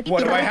 Fish.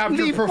 What, do I have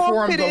to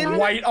perform the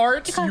white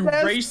arts, you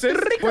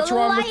racist? What's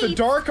wrong with the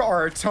dark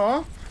arts,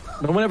 huh?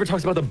 No one ever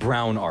talks about the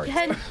brown art.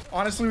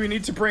 Honestly, we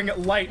need to bring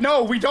light.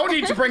 No, we don't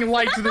need to bring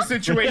light to the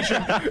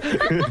situation.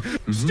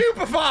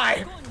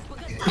 Stupefy!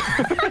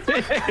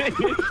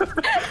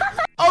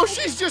 Oh,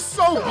 she's just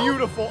so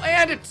beautiful,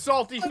 and it's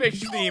Salty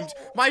Phish themed.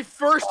 My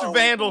first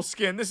Vandal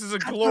skin. This is a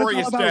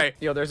glorious day.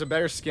 Yo, there's a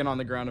better skin on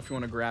the ground if you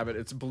want to grab it.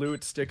 It's blue,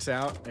 it sticks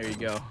out. There you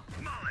go.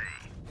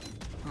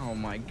 Oh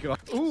my God.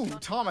 Ooh,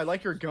 Tom, I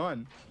like your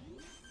gun.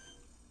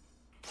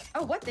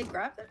 Oh, what? They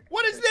grabbed it?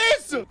 What is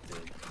this?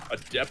 A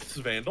Depths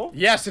Vandal?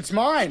 Yes, it's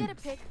mine. Get a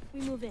pick.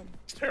 We move in.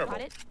 It's terrible.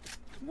 Got it?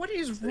 What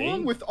is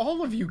wrong with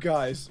all of you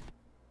guys?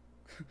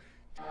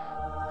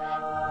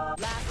 The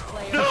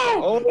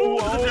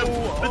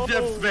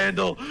Depths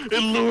Vandal.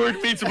 It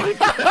lured me to my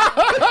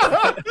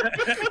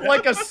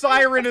like a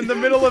siren in the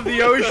middle of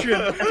the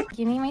ocean.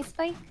 Give me my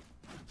spike.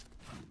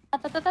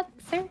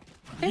 Sir?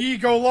 Ye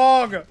go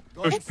long.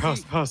 Fish,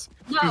 pass.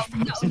 No.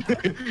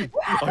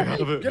 I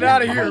have it. Get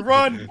out of here.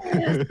 Run.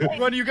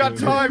 Run, you got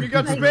time. You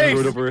got space.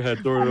 Throw it over her head.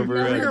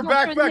 Here,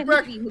 back.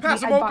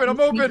 Pass, I'm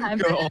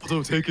open.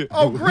 Also, take it.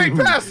 Oh, great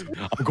pass.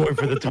 I'm going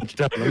for the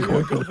touchdown.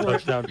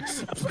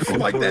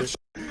 Like that.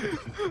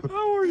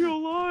 How are you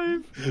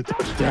alive?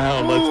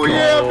 Touchdown. Let's go.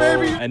 Yeah,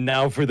 baby. And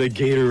now for the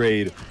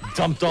Gatorade.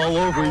 Dumped all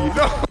over you.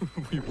 No.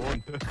 We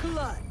won.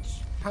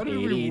 How did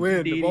we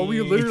win? Well, we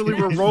literally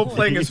were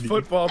role-playing as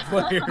football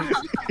players.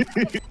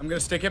 I'm gonna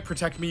stick it.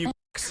 Protect me, you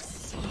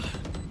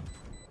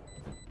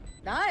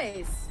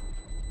Nice.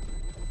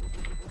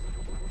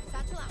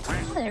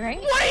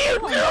 Right? What are you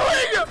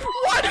doing?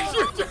 Why did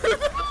you do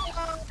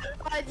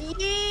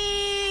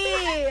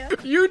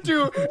that? You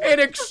do an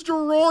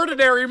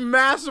extraordinary,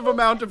 massive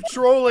amount of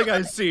trolling,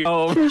 I see.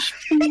 Oh. Fish,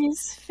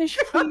 please. Fish,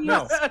 please.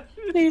 No.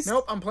 Please.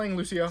 Nope, I'm playing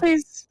Lucio.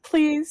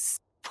 Please.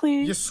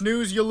 You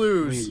snooze, you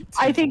lose.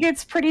 I think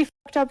it's pretty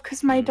fucked up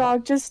because my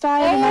dog just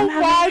died. Oh and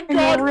my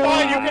God! really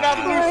Fine, you can have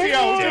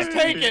Lucio. Dead Just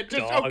take it.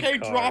 Just dog okay.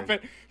 card. Drop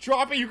it.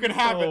 Drop it. You can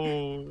have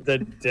it. The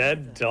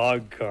dead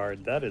dog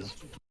card. That is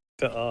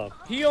fucked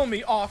up. Heal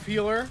me, off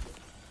healer.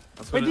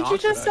 What did you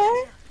just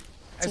say?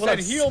 I said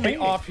heal me,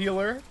 off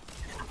healer.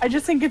 I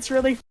just think it's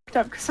really fucked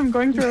up because I'm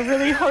going through a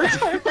really hard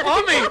time.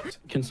 Tommy!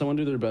 Can someone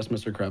do their best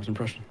Mr. Krabs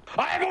impression?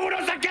 I am one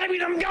of the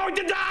enemy. I'm going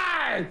to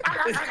die.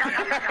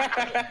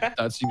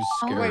 That seems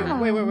scary.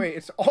 Wait.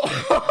 It's all.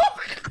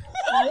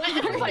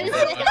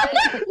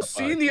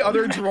 Seeing the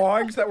other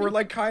drawings that were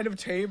like kind of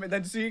tame, and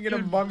then seeing an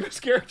Among Us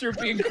character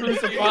being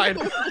crucified,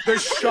 the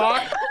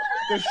shock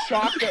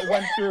that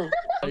went through.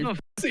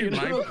 Dude,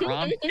 my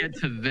prompt get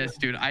to this,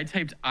 dude. I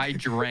typed I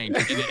drank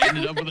and it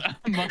ended up with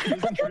Among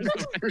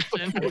Us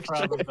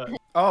crucifixion.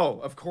 Oh,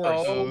 of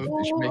course.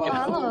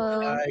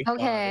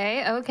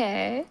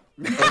 Okay.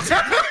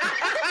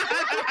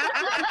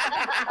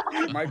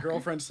 My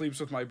girlfriend sleeps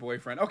with my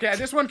boyfriend. Okay,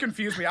 this one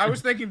confused me. I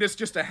was thinking this is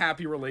just a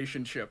happy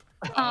relationship.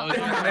 They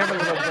have a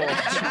little boy.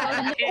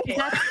 Is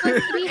that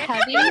supposed to be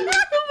heavy?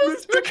 Oh,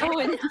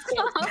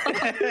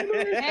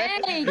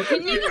 hey,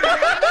 can you?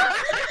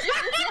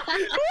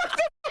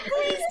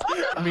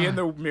 Me in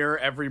the mirror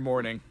every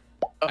morning.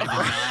 Oh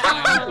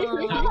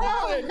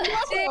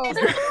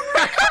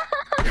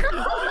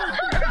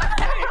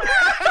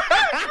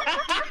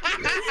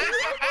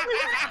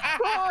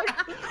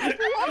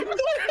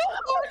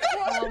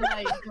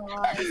my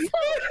god.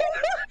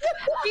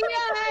 You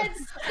had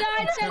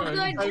such a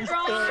good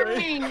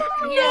drawing.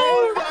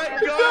 Oh my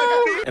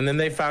god. And then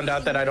they found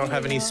out that I don't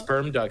have any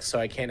sperm ducts, so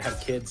I can't have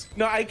kids.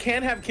 No, I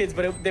can have kids,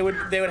 but they would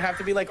have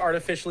to be like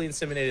artificially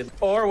inseminated.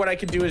 Or what I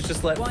could do is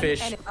just let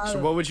fish. So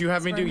what would you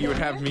have me do? You would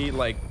have me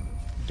like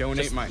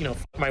donate just, my, you know,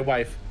 my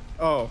wife.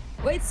 Oh.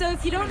 Wait, so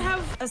if you don't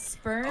have a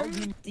sperm,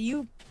 do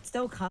you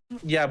still come?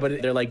 Yeah,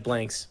 but they're like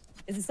blanks.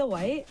 Is it still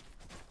white?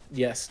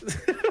 Yes.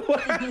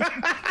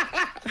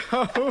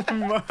 Oh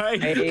my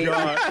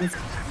god.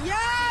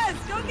 Yes!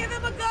 Don't give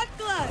him a gut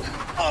glove!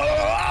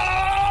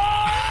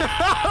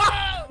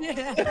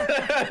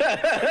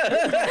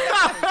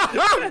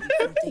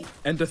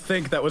 And to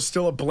think that was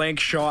still a blank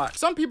shot.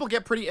 Some people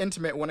get pretty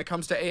intimate when it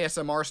comes to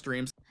ASMR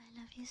streams. I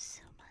love you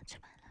so much,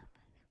 my love.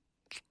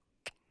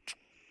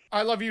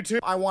 I love you too.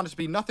 I want it to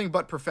be nothing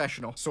but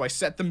professional. So I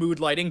set the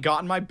mood lighting,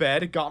 got in my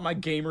bed, got my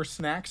gamer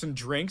snacks and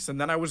drinks, and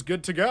then I was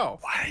good to go.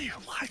 Why are you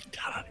lying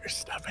down on your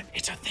stomach?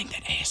 It's a thing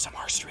that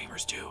ASMR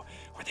streamers do,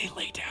 where they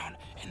lay down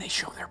and they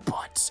show their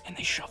butts and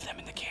they shove them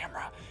in the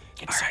camera.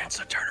 Alright,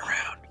 so turn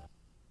around.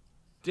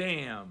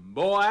 Damn,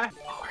 boy.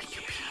 Oh, are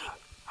you peeing?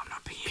 I'm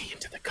not peeing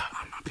into the cup.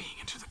 I'm not peeing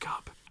into the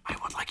cup. I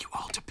would like you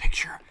all to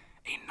picture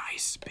a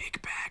nice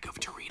big bag of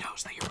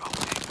Doritos that you're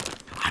opening.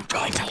 I'm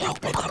going to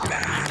open the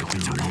bag.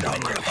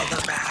 Don't open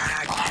the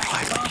bag.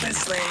 My mom is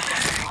sleeping.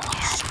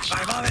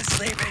 My mom is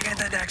sleeping in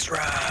the next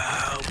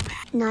room.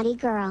 Naughty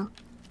girl.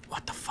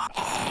 What the fuck?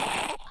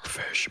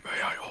 Fish,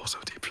 may I also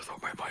deep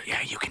throat my mic?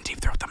 Yeah, you can deep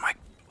throat the mic.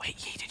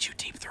 Wait, Yee, did you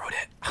deep throat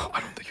it? I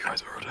don't think you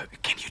guys heard it.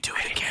 Can you do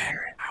it again?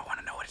 I want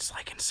to know what it's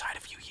like inside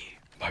of you, Yee.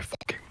 My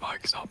fucking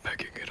mic's not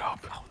picking it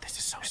up. Oh, this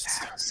is so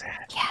sad.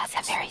 Yeah, it's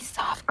a very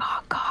soft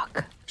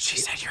cock. She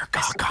said your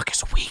cock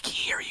is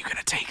weak, Yee. Are you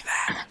gonna take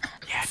that?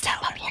 Yeah,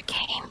 tell her. Your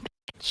game,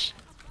 bitch.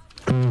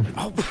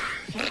 Oh.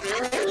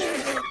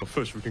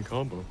 Fish, we can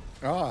combo.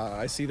 Ah,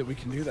 I see that we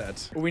can do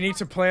that. We need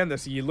to plan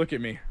this, Yee. Look at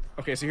me.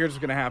 Okay, so here's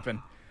what's gonna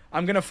happen.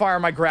 I'm gonna fire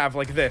my grav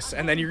like this,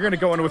 and then you're gonna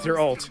go in with your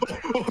ult.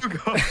 Oh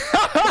god.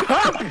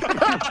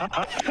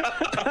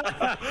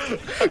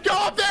 Go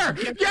up there!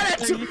 Get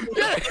it!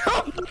 Get it!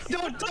 Go!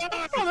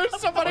 Oh, there's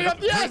somebody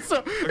up. Yes!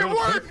 It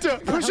worked!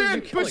 Push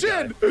in! Push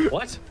in!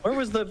 What? Where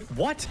was the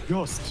what?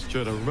 Just,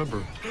 Jed, I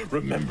remember.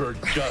 Remember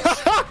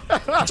just.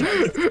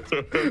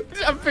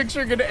 I'm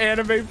picturing an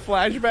anime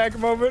flashback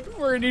moment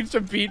where he needs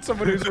to beat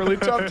someone who's really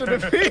tough to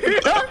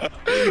defeat.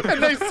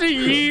 And they see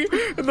Yee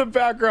in the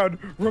background.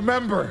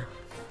 Remember.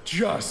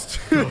 Just.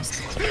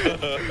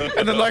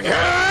 And then like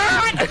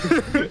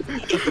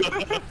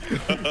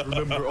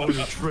Remember all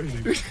your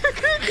training.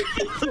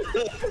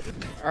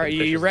 Alright,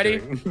 you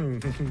ready?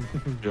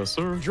 Yes,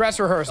 sir. Dress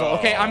rehearsal.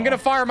 Okay, I'm gonna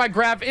fire my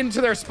grav into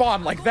their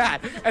spawn like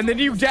that. And then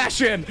you dash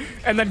in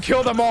and then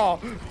kill them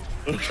all.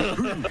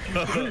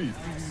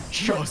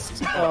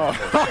 Just.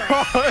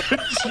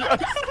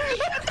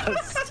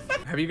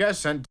 Have you guys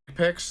sent dick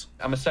pics?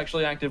 I'm a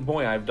sexually active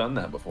boy. I've done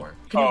that before.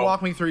 Can you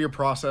walk me through your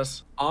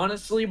process?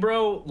 Honestly,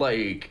 bro,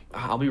 like,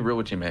 I'll be real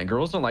with you, man.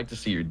 Girls don't like to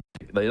see your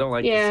dick. They don't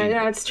like to see Yeah,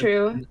 that's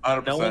true.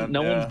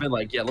 No one's been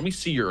like, yeah, let me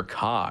see your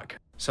cock.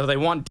 So they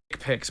want dick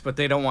pics, but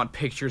they don't want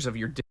pictures of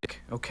your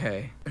dick.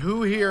 Okay.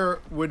 Who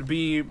here would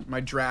be my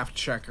draft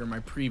checker,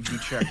 my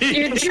preview checker?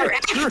 Your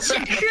draft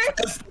checker?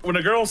 When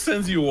a girl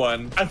sends you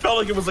one, I felt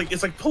like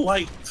it's like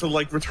polite to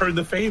like return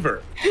the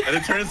favor, and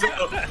it turns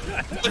out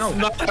that's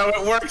not how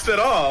it works at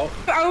all.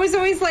 I was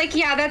always like,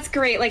 yeah, that's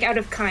great, like out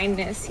of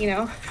kindness, you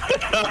know?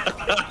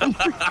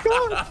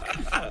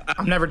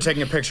 I'm never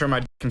taking a picture of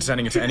my dick and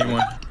sending it to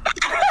anyone.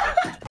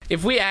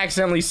 If we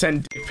accidentally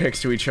send dick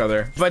pics to each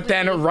other, but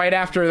then right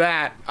after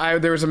that,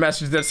 there was a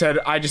message that said,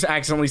 I just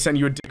accidentally sent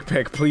you a dick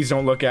pic, please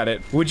don't look at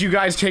it. Would you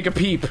guys take a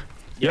peep?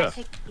 Yeah.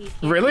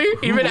 Really?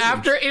 Even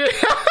after?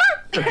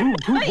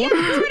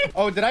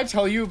 Oh, did I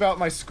tell you about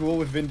my school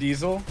with Vin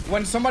Diesel?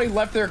 When somebody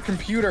left their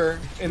computer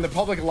in the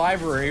public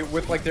library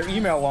with like their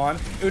email on,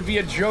 it would be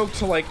a joke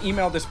to like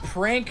email this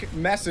prank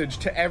message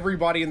to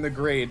everybody in the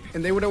grade.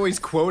 And they would always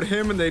quote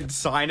him and they'd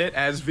sign it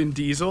as Vin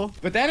Diesel.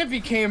 But then it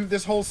became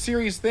this whole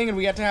serious thing and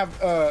we had to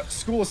have a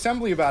school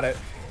assembly about it.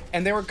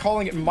 And they were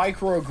calling it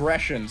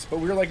microaggressions, but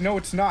we were like, no,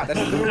 it's not.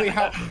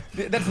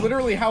 That's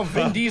literally how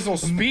Vin Diesel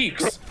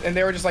speaks. And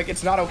they were just like,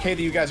 it's not okay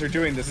that you guys are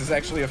doing this. It's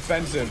actually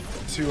offensive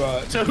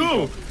to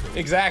who?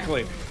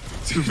 Exactly.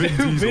 To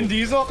Vin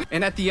Diesel.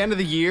 And at the end of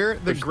the year,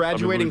 the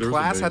graduating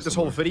class had this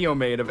whole video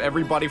made of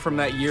everybody from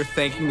that year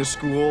thanking the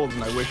school,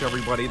 and I wish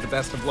everybody the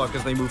best of luck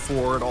as they move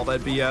forward, all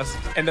that BS.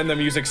 And then the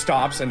music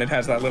stops, and it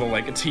has that little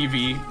like a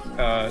TV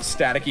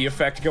staticky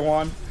effect go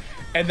on.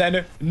 And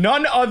then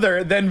none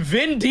other than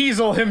Vin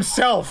Diesel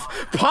himself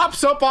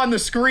pops up on the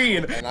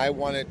screen. And I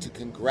wanted to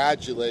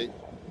congratulate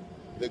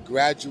the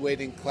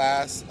graduating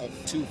class of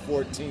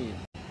 214.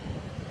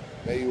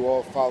 May you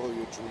all follow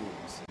your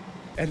dreams.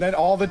 And then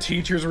all the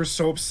teachers were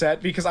so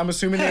upset because I'm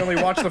assuming they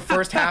only watched the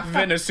first half of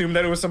it and assumed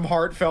that it was some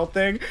heartfelt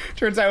thing.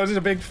 Turns out it was just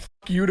a big f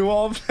you to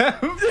all of them.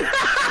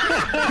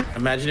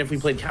 Imagine if we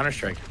played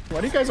Counter-Strike.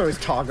 Why do you guys always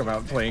talk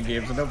about playing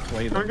games and don't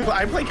play them?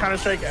 I play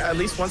Counter-Strike at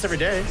least once every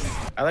day.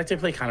 I like to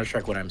play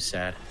Counter-Strike when I'm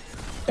sad.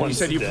 And you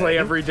said you play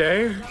every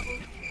day?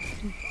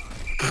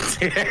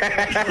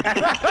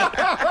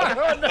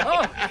 Oh,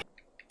 no.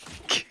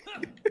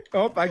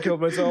 Oh, I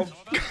killed myself.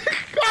 No!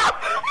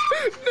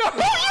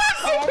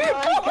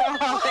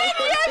 Oh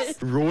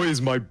Roy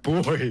is my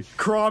boy.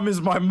 Crom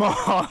is my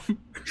mom.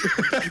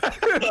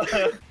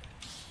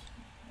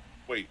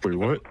 Wait,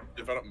 what?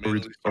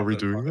 Are we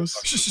doing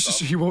this?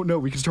 He won't know.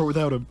 We can start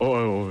without him.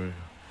 Oh, yeah.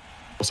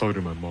 I'll talk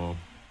to my mom.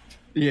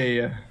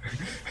 Yeah.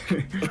 Are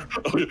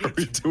we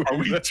doing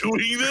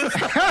this?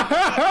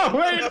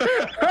 Wait.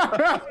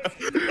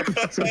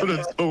 That's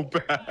so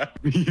bad.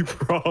 Me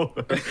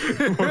problem.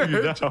 What do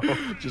you know?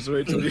 Just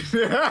wait till you...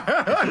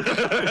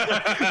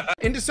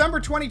 In December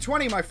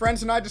 2020, my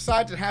friends and I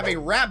decided to have a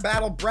rap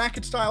battle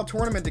bracket style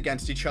tournament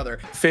against each other.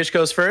 Fish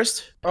goes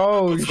first.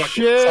 Oh,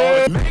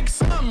 shit. Make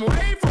some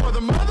way for the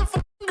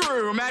motherfucking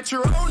groom at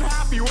your own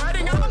happy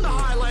wedding. I'm the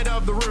highlight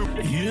of the room.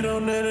 You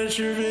don't edit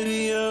your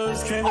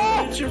videos, can't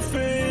edit your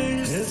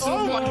face. It's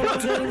oh my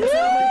God.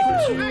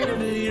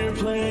 Your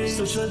place.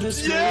 Such a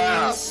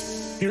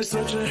disgrace. You're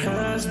such a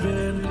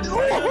has-been.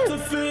 I got the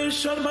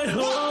fish on my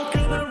hook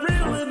and I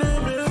reeling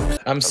him in.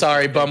 I'm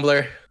sorry,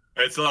 Bumbler.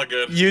 It's not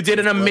good. You did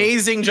an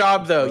amazing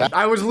job, though.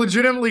 I was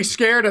legitimately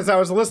scared as I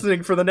was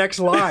listening for the next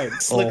line.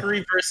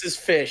 Slickery versus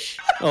Fish.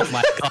 Oh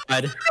my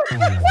God.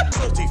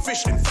 Salty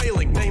Phish and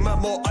failing, name a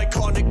more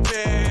iconic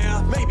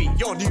bear. Maybe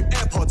your new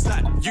AirPods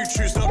that you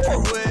choose not to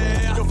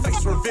wear. Your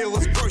face reveal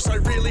is gross, I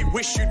really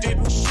wish you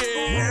didn't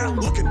share.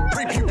 Looking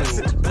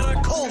prepubescent, better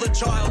call the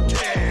child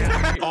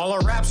care. All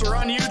our raps are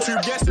on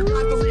YouTube, guess who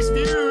got the least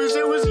views?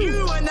 It was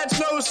you, and that's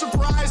no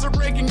surprise or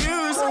breaking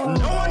news.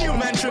 No one you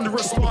mentioned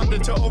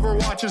responded to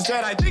Overwatch's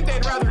dead. I think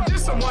they'd rather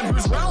diss someone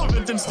who's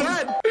relevant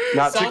instead.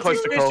 Not too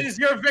close to Cole. Fish is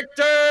your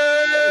victor!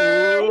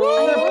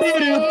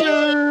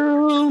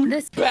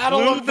 This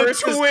Battle of the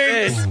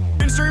Twins.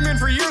 Been streaming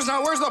for years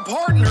now, where's the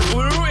partner,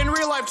 Blue? In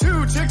real life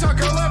too, TikTok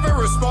will ever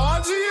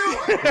respond to you?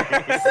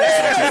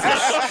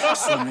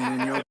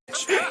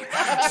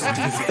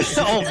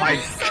 Oh my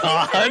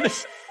God.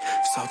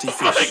 Salty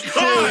Phish.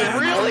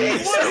 God, really?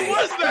 What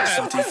was that?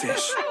 Salty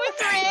Phish.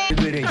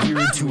 Give it a year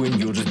or two and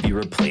you'll just be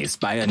replaced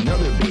by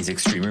another basic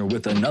streamer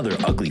with another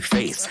ugly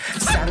face.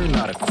 Saturn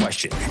not a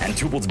question, and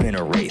Tubal's been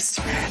erased.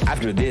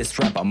 After this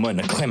rap, I'm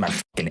gonna claim my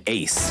fucking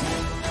ace.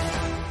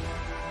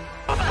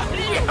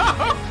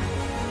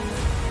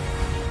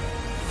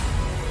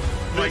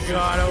 Oh my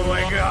God, oh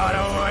my God,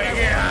 oh my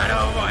God,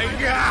 oh my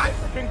God.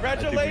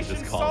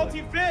 Congratulations,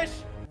 Salty Fish.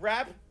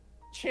 Rap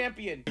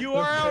champion. You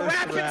are a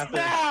rapist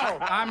now.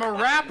 I'm a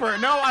rapper.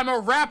 No, I'm a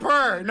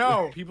rapper.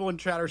 No. People in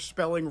chat are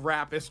spelling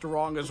rapist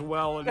wrong as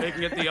well and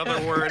making it the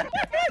other word.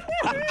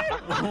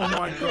 Oh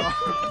my God.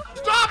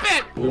 Stop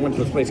it! We went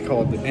to this place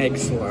called the Egg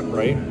Slut,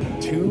 right?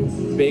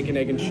 2 bacon,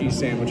 egg, and cheese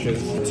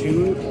sandwiches,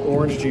 2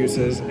 orange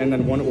juices, and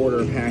then 1 order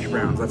of hash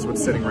browns. That's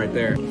what's sitting right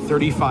there.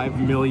 $35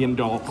 million.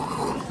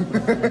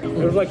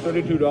 It was like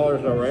 $32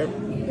 though, right?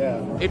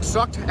 Yeah. It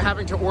sucked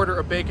having to order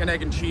a bacon,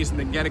 egg, and cheese and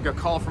then getting a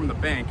call from the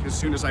bank as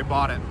soon as I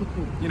bought it.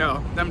 You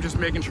know, them just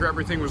making sure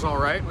everything was all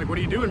right. Like, what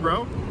are you doing,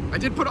 bro? I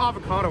did put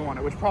avocado on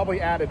it, which probably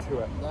added to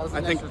it. That was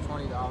an extra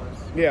 $20.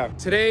 Yeah.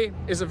 Today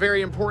is a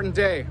very important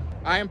day.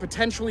 I am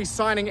potentially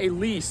signing a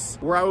lease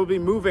where I will be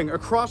moving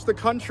across the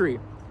country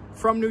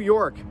from New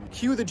York.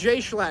 Cue the J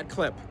Schlatt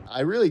clip.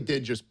 I really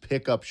did just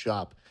pick up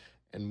shop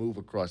and move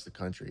across the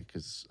country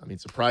because, I mean,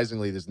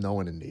 surprisingly, there's no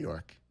one in New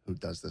York who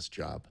does this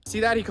job. See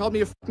that? He called me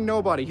a fucking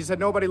nobody. He said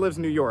nobody lives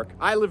in New York.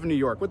 I live in New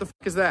York. What the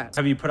fuck is that?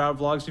 Have you put out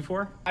vlogs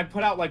before? I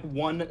put out like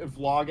one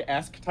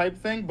vlog-esque type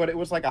thing, but it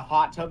was like a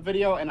hot tub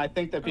video, and I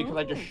think that because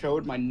I just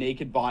showed my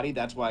naked body,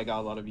 that's why I got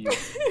a lot of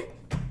views.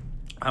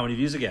 How many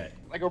views it get?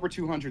 Like over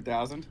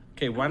 200,000.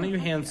 Okay, why don't you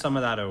hand some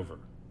of that over?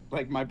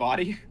 Like my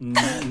body?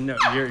 No,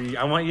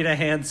 I want you to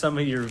hand some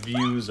of your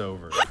views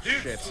over.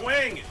 Dude,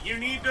 swing! You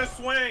need to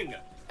swing!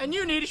 And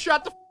you need to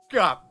shut the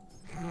fuck up.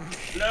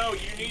 No,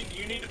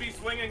 you need to be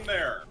swinging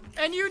there.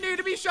 And you need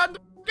to be shut the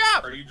fuck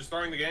up. Are you just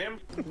starting the game?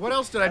 What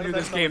else did I do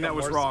this game that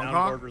was wrong,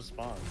 huh?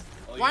 Well,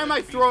 Why am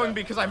I throwing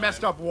because I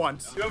messed up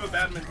once? You have a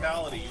bad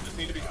mentality. You just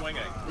need to be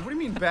swinging. What do you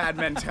mean bad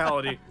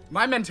mentality?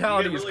 My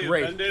mentality you get really is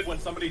great. offended when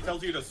somebody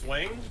tells you to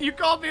swing? You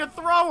called me a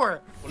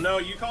thrower. Well, no,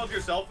 you called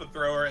yourself a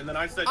thrower, and then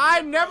I said...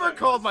 I never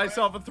called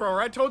myself a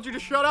thrower. I told you to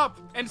shut up.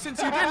 And since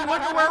you didn't,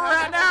 look at where we're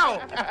at now.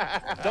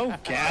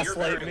 Don't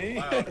gaslight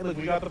me. Look,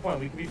 we got the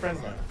point. We can be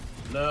friends now.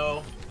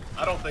 No,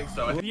 I don't think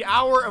so. The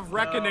hour of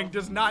reckoning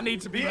does not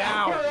need to be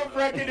now. The hour of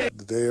reckoning.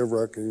 The day of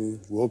reckoning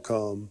will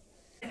come.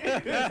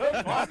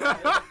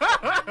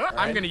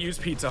 I'm gonna use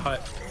Pizza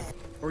Hut.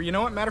 Or you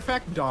know what? Matter of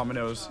fact,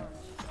 Domino's.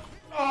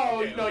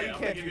 Oh, Okay, no, okay, you I'm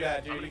can't gonna do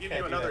that, dude. I'm gonna You give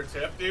can't you do another that.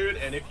 tip, dude,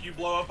 and if you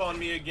blow up on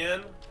me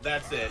again,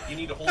 that's it. You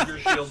need to hold your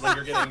shield when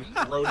you're getting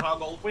road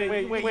hoggled.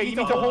 Wait, you need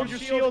to hold your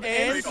shield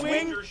and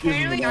swing?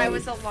 Apparently I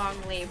was a long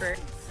labor.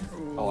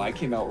 Oh, I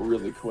came out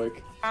really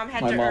quick. Mom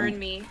had to earn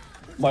me.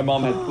 My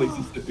mom had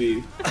places to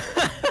be.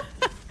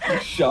 She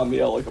shot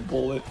me out like a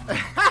bullet.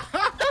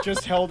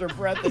 Just held her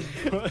breath and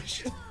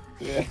pushed.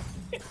 Yeah.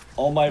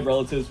 All my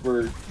relatives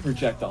were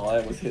projectile. I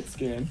was hit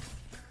scan.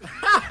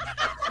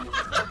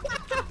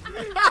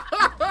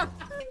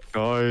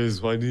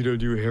 Guys, I need a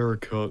new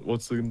haircut.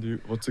 What's a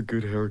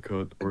good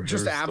haircut or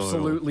Just hairstyle?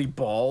 absolutely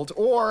bald,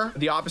 or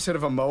the opposite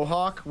of a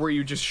mohawk, where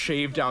you just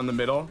shave down the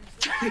middle.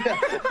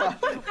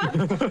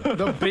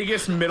 The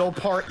biggest middle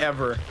part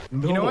ever.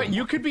 No. You know what?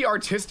 You could be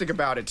artistic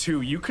about it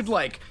too. You could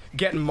like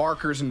get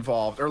markers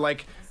involved, or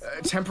like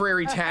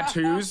temporary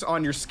tattoos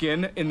on your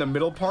skin in the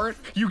middle part.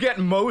 You get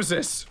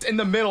Moses in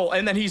the middle,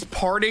 and then he's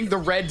parting the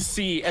Red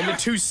Sea, and the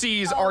two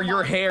C's are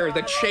your hair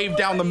that's shaved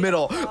down the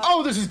middle.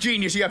 Oh, this is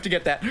genius. You have to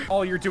get that.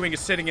 All you're doing is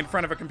sitting in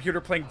front of a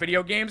computer playing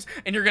video games,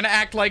 and you're gonna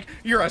act like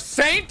you're a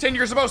saint and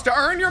you're supposed to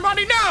earn your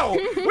money? No!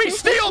 We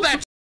steal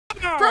that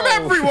from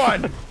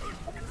everyone!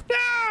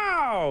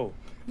 No!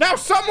 Now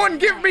someone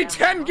give me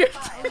 10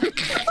 gifts!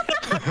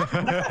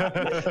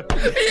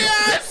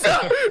 Yes!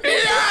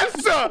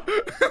 Yes!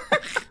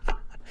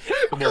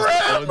 The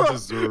most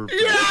undeserved.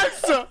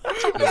 Yes!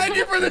 Thank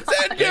you for the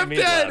 10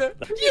 gifted!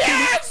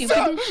 Yes!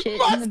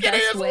 Musket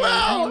as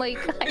well!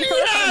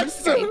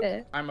 Yes!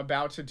 I'm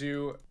about to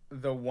do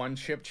the one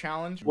chip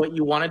challenge. What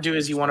you want to do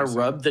is you want to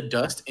rub the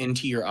dust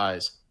into your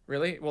eyes.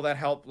 Really? Will that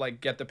help,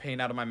 like, get the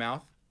pain out of my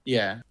mouth?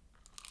 Yeah.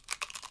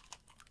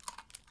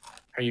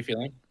 How are you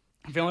feeling?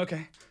 I'm feeling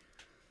okay.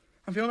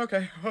 I'm feeling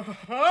okay. No!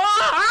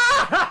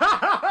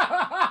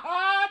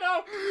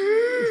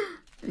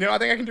 No, I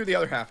think I can do the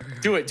other half.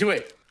 Do it, do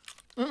it.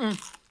 Okay,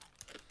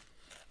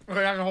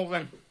 that's the whole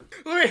thing.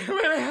 Louis, how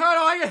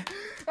do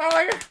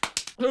I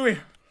get? Louis.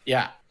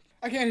 Yeah.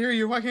 I can't hear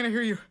you. Why can't I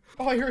hear you?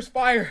 All I hear is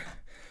fire.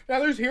 Did I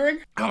lose hearing?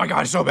 Oh my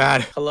god, it's so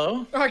bad.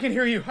 Hello? Oh, I can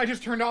hear you. I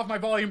just turned off my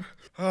volume.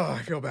 Oh, I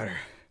feel better.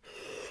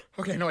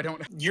 Okay, no, I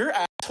don't. Your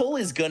asshole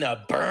is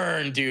gonna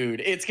burn,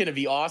 dude. It's gonna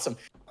be awesome.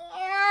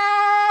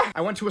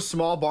 I went to a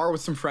small bar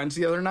with some friends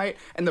the other night,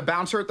 and the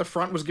bouncer at the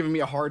front was giving me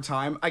a hard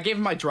time. I gave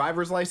him my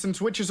driver's license,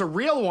 which is a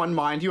real one,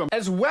 mind you,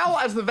 as well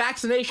as the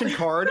vaccination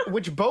card,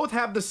 which both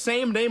have the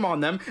same name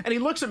on them, and he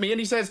looks at me and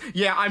he says,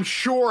 "Yeah, I'm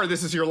sure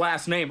this is your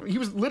last name." He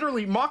was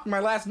literally mocking my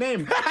last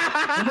name.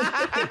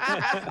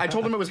 I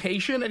told him it was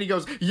Haitian, and he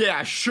goes,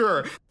 "Yeah,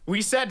 sure."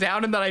 We sat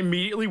down, and then I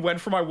immediately went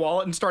for my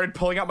wallet and started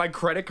pulling out my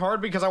credit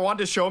card because I wanted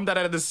to show him that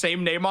I had the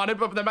same name on it,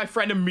 but then my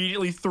friend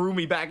immediately threw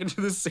me back into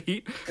the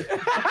seat.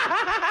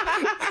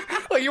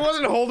 Like, he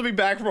wasn't holding me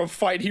back from a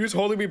fight. He was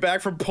holding me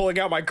back from pulling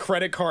out my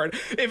credit card.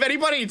 If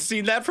anybody had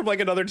seen that from, like,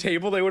 another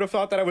table, they would have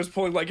thought that I was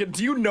pulling, like,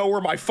 do you know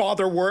where my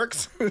father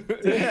works? I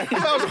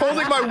was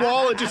holding my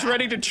wallet just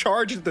ready to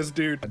charge at this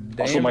dude.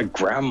 Also, my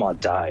grandma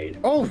died.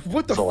 Oh,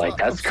 what the fuck? Like,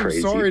 that's I'm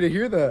crazy. so sorry to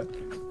hear that.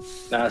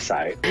 No, that's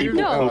alright.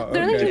 No,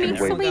 they're like making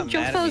so many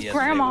jokes about his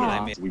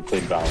grandma. We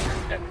played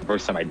Valorant, and the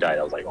first time I died,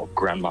 I was like, oh,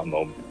 grandma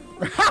moment.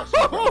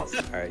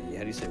 Alright,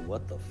 how do you say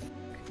what the f?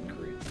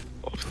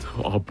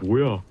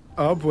 Abuela.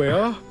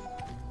 Abuela?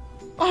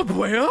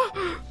 Abuela?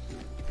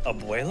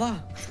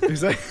 Abuela?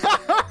 He's like,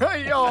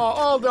 yo,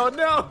 Aldo,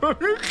 no.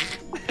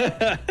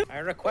 I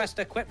request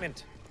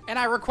equipment. And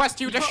I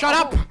request you to shut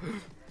up.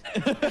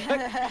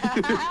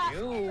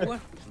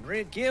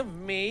 You give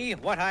me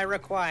what I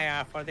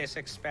require for this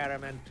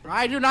experiment.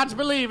 I do not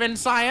believe in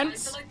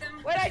science.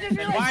 Wait, I just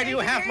realized. Why do you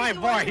have my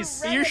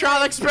voice? You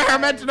shall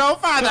experiment no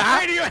further.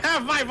 Why do you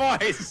have my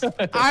voice?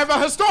 I'm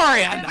a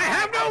historian. I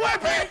have no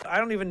weapon. I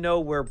don't even know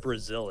where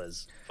Brazil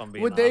is, if I'm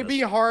being Would they honest. be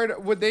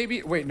hard? Would they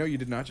be? Wait, no, you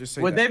did not just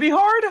say Would that. they be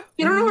hard?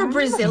 You don't know where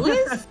Brazil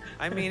is?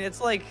 I mean,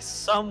 it's like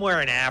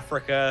somewhere in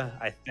Africa,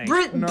 I think.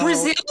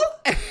 Brazil?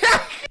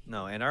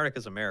 No,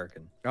 Antarctica's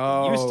American.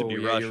 Oh, It used to be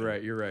yeah, Russian. you're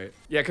right. You're right.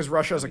 Yeah, because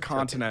Russia is a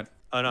continent.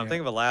 Oh, no, I'm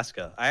thinking of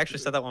Alaska. I actually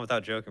said that one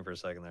without joking for a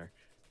second there.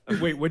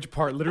 Wait, which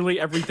part?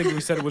 Literally everything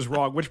we said was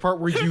wrong. Which part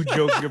were you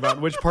joking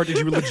about? Which part did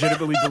you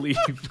legitimately believe?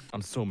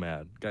 I'm so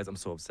mad, guys. I'm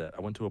so upset.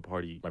 I went to a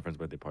party, my friend's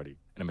birthday party,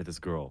 and I met this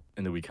girl,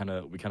 and then we kind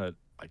of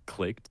like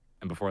clicked.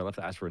 And before I left,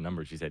 I asked for a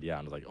number. She said, yeah.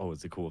 And I was like, oh,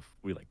 is it cool if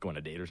we like go on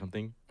a date or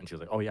something? And she was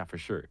like, oh yeah, for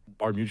sure.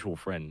 Our mutual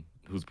friend,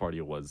 whose party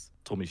it was,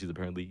 told me she's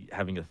apparently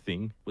having a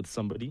thing with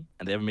somebody,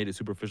 and they haven't made it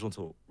super official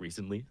until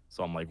recently.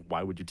 So I'm like,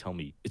 why would you tell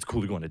me it's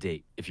cool to go on a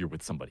date if you're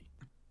with somebody?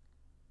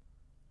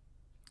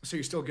 So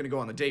you're still gonna go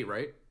on the date,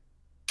 right?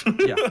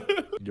 Yeah.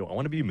 Yo, I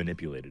want to be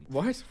manipulated.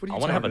 What? What are you I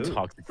want to have a talking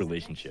about? toxic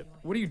relationship.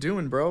 What are you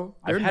doing, bro?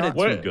 I've had it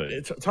too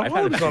good. Tom I've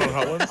had it Holland's too not on good.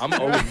 Hot Ones. I'm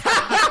always.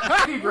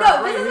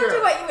 No, this is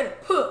too much. You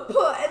went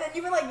put, and then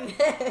you went like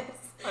this.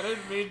 I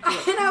didn't mean to.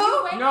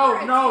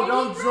 No,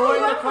 don't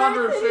join the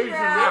conversation.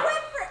 Yeah.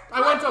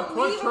 I went to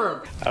push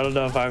her. I don't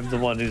know if I'm the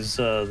one who's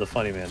the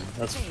funny man.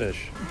 That's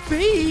Fish.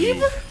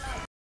 Babe.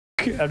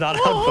 I'm not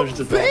Oh, on Fish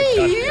to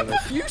babe,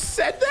 you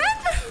said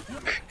that?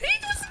 He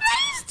was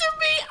nice to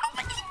me. Oh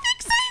my God,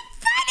 fix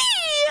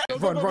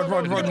Run.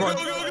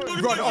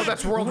 Oh,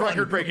 that's world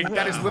record breaking.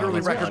 That is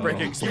literally record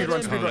breaking. Speed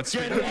run.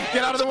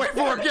 Get out of the way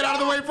for him. Get out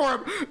of the way for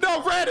him.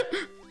 No, Fred.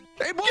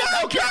 Hey, boy,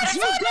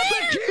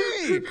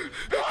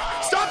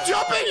 Stop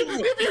jumping.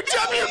 If you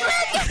jump, you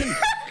miss.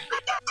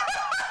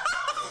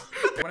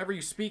 Whenever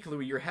you speak,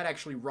 Louis, your head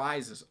actually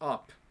rises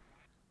up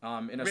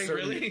in a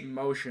certain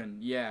motion.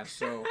 Yeah,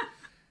 so...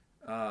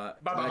 Oh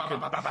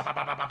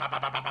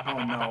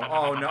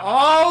no.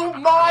 Oh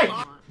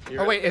my!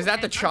 Oh wait, is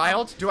that the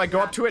child? Do I go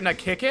up to it and I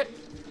kick it?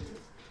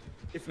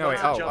 If no, wait,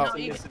 Can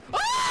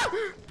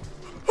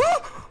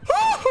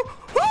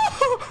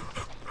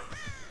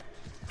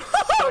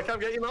I come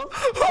get you, Mom?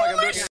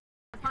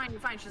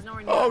 Fine, she's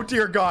nowhere near. Oh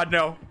dear God,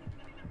 no.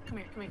 Come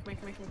here.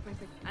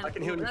 I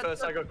can heal you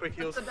first, I got quick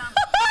heals.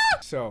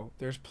 So,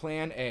 there's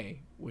plan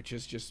A, which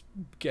is just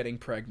getting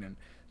pregnant.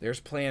 There's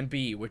plan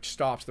B, which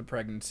stops the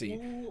pregnancy.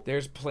 Ooh.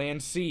 There's plan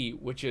C,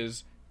 which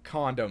is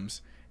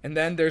condoms. And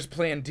then there's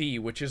plan D,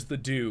 which is the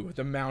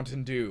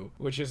Mountain Dew,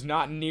 which is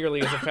not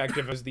nearly as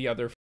effective as the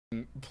other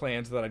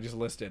plans that I just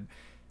listed.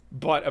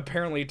 But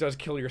apparently it does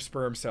kill your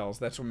sperm cells.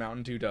 That's what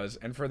Mountain Dew does.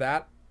 And for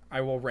that,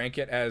 I will rank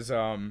it as,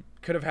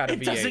 could have had a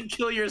V8. It doesn't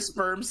kill your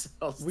sperm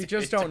cells. We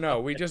just don't know.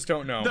 We just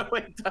don't know. No,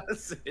 it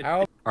doesn't.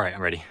 All right,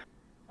 I'm ready.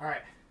 All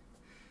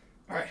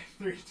right,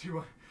 3, 2,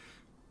 1.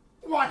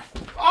 What?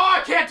 Oh,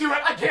 I can't do it.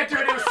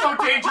 It was so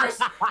dangerous.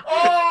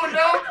 Oh,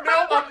 no,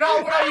 I'm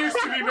not what I used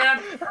to be,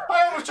 man.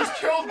 I almost just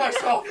killed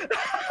myself.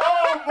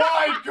 Oh,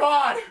 my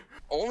God.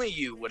 Only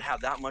you would have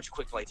that much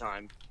quick play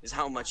time, is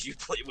how much you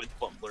play with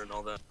Bumbler and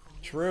all that.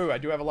 True, I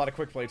do have a lot of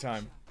quick play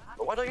time.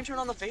 But why don't you turn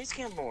on the face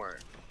cam more?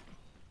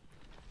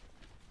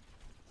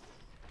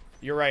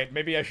 You're right,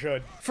 maybe I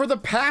should. For the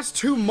past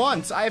 2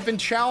 months, I have been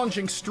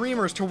challenging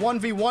streamers to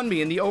 1v1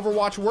 me in the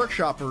Overwatch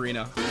Workshop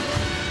arena.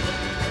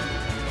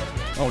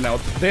 Oh, now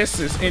this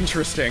is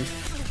interesting.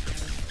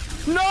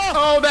 No!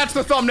 Oh, that's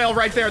the thumbnail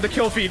right there, the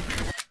kill feed.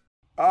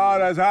 Oh,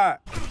 that's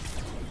hot.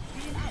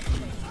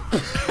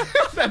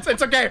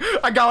 It's okay.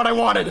 I got what I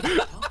wanted.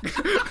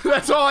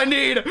 That's all I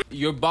need.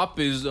 Your bop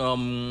is,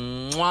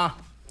 mwah.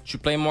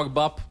 Should play more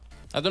bop.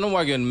 I don't know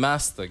why you're in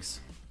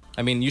Masters.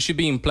 I mean, you should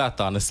be in Plat,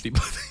 honestly,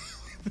 but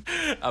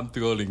I'm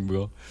trolling,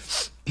 bro.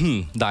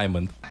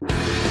 Diamond.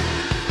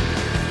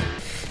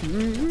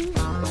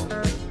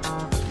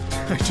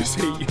 I just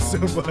hate you so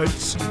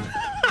much.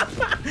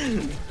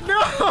 No!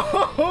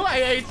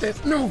 I hate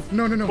this. No.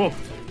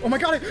 Oh my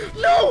God.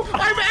 No!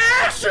 I'm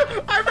Ash!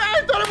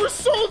 I thought I was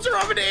Soldier.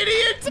 I'm an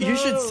idiot. You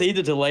should see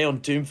the delay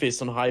on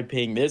Doomfist on high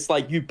ping. It's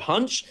like you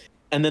punch,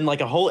 and then like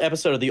a whole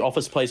episode of The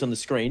Office plays on the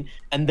screen,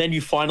 and then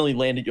you finally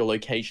land at your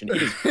location.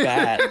 It is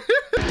bad.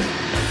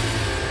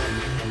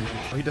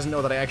 He doesn't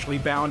know that I actually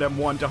bound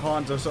M1 to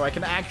Hanzo, so I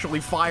can actually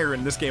fire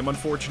in this game,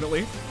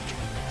 unfortunately.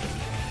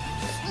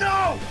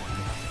 No!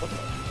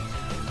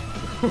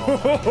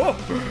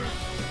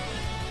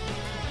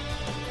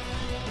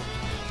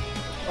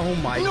 Oh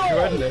my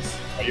goodness.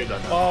 Oh, you're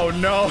done now. Oh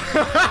no.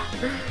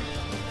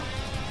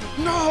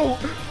 No!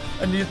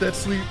 I need that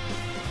sleep.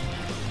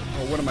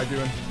 Oh, what am I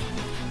doing?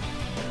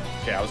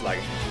 Okay, I was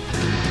lagging.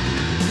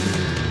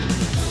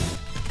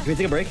 Can we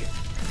take a break?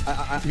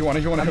 You wanna?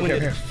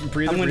 Okay.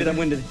 Breathe. I'm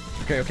winded.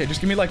 Okay, just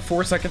give me like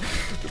 4 seconds.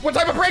 What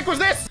type of break was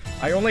this?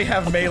 I only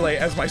have melee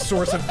as my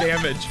source of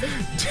damage.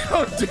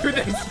 Don't do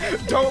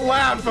this. Don't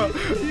laugh.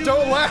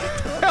 Don't laugh.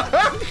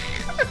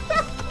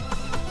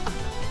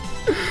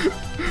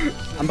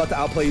 I'm about to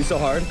outplay you so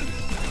hard.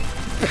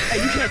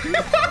 Hey, you can't do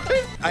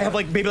that. I have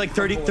like maybe like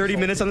 30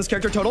 minutes on this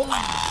character total.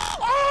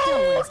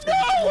 Oh,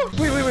 no!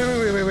 Wait.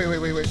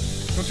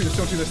 Don't do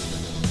this.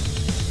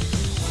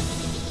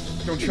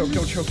 Don't choke.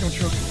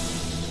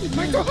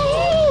 My God.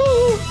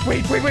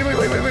 Wait, no!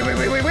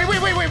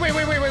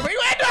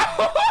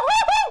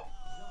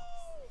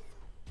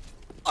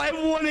 I have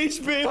 1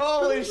 HP.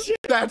 Holy shit.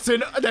 That's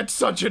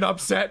such an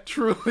upset,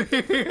 truly.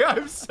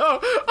 I'm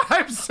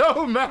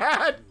so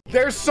mad.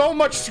 There's so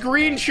much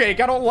screen shake.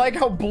 I don't like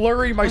how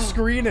blurry my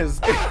screen is.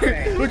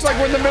 It looks like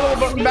we're in the middle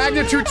of a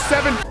magnitude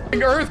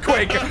 7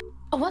 earthquake.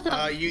 Oh, what the?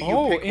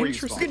 Oh,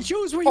 interesting. You can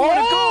choose where you want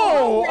to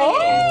go.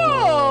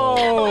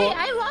 Oh! Wait,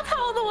 I love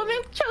how all the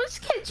women chose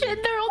kitchen.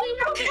 They're only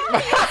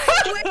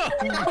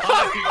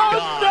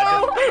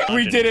Oh no!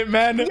 We did it,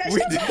 man. We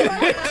did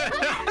it.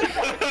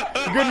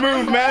 Good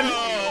move, man.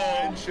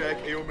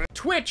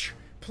 Twitch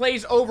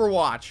plays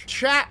Overwatch.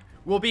 Chat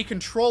will be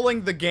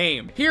controlling the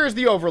game. Here's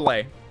the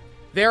overlay.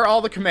 There are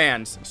all the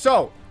commands.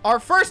 So, our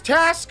first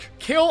task,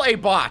 kill a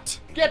bot.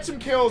 Get some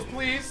kills,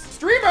 please.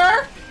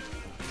 Streamer!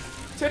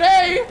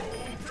 Today,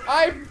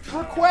 I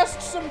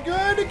request some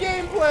good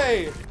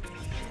gameplay.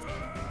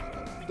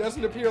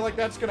 Doesn't appear like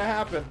that's gonna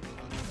happen.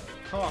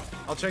 Huh.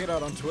 I'll check it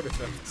out on Twitter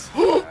then.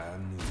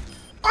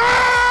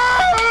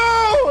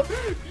 Oh!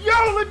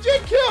 Yo,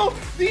 legit kill!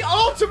 The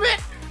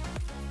ultimate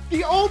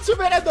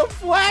and the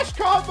flash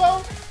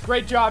combo!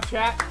 Great job,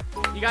 chat.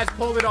 You guys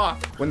pulled it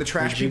off. When the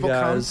trash people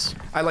come,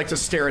 I like to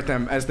stare at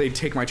them as they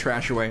take my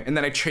trash away, and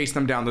then I chase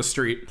them down the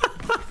street.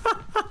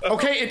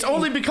 Okay, it's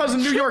only because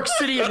in New York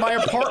City in my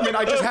apartment,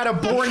 I just had a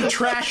boring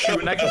trash chute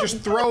and I could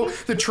just throw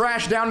the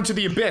trash down into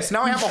the abyss.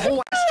 Now I have a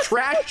whole ass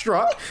trash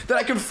truck that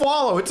I can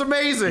follow. It's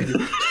amazing.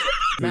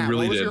 Matt,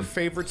 really what was did. your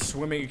favorite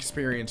swimming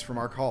experience from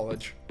our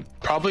college?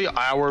 Probably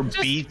our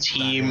B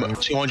team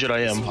 200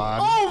 IM.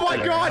 Oh my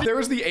god! There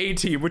was the A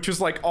team, which was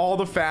like all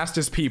the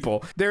fastest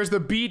people. There's the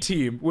B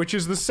team, which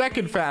is the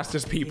second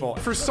fastest people.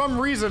 For some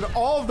reason,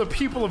 all of the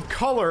people of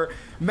color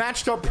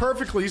matched up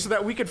perfectly so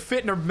that we could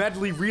fit in a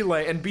medley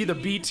relay and be the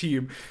B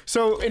team.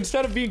 So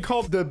instead of being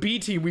called the B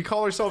team, we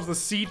call ourselves the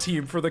C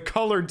team for the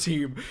colored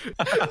team.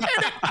 And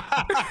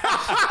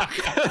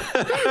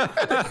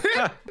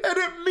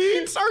it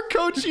means our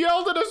coach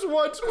yelled at us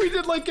once. We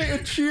did like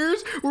a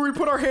cheers where we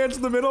put our hands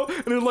in the middle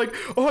and then like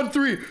on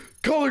 3,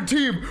 colored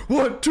team,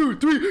 1, 2,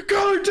 3,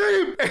 colored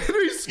team, and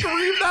we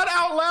screamed that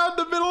out loud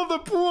in the middle of the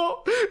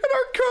pool. And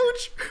our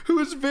coach, who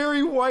was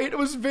very white,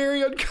 was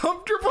very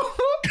uncomfortable.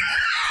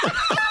 I'm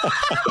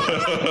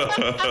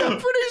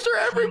pretty sure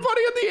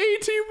everybody on the A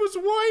team was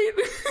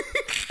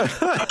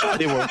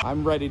white.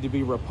 I'm ready to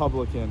be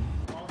Republican.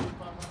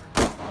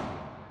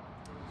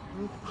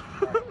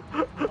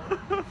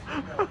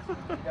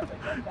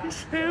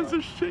 His hands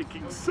are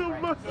shaking so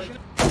much.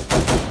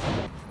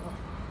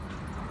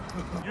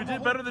 You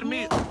did better than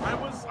me.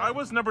 I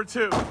was number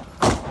 2.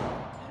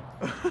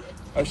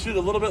 I shoot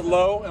a little bit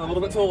low and a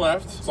little bit to the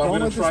left, so I'm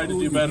going to try to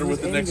do better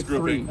with the next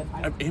grouping.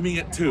 I'm aiming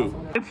at 2.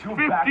 It's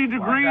 50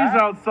 degrees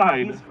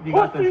outside. You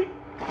got this.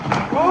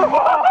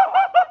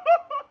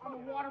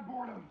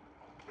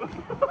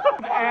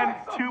 And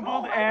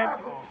tubal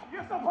and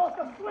You're supposed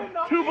to swim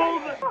now.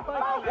 tubal.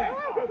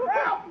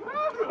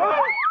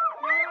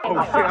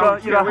 Oh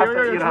shit! You don't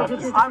have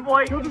to. I'm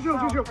white.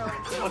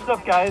 What's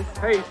up, guys?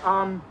 Hey,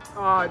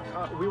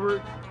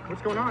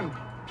 what's going on?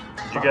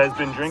 You guys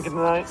been drinking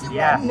tonight?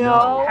 Yeah.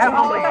 No.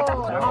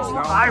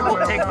 I will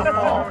take the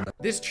phone.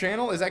 This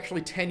channel is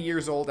actually 10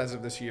 years old as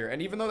of this year,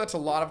 and even though that's a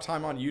lot of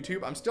time on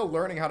YouTube, I'm still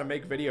learning how to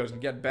make videos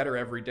and get better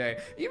every day,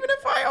 even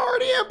if I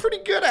already am pretty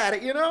good at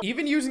it, you know?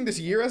 Even using this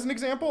year as an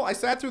example, I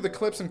sat through the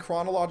clips in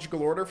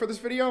chronological order for this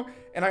video,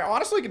 and I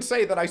honestly can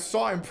say that I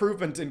saw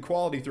improvement in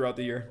quality throughout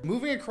the year.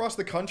 Moving across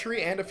the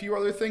country and a few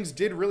other things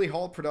did really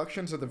halt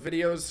productions of the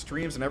videos,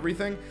 streams, and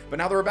everything, but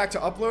now that we're back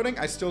to uploading,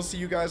 I still see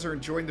you guys are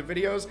enjoying the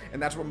videos,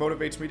 and that's what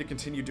motivates me to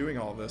continue doing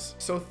all this.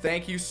 So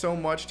thank you so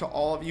much to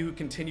all of you who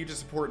continue to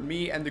support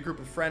me and the group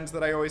of friends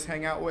that I always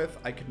hang out with.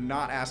 I could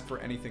not ask for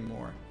anything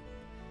more.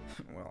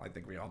 Well, I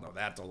think we all know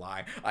that's a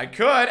lie. I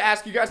could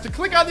ask you guys to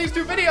click on these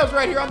 2 videos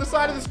right here on the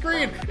side of the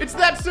screen. It's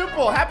that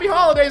simple. Happy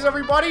holidays,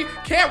 everybody.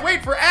 Can't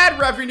wait for ad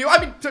revenue. I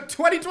mean,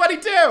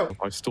 2022.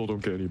 I still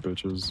don't get any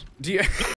bitches. Do you...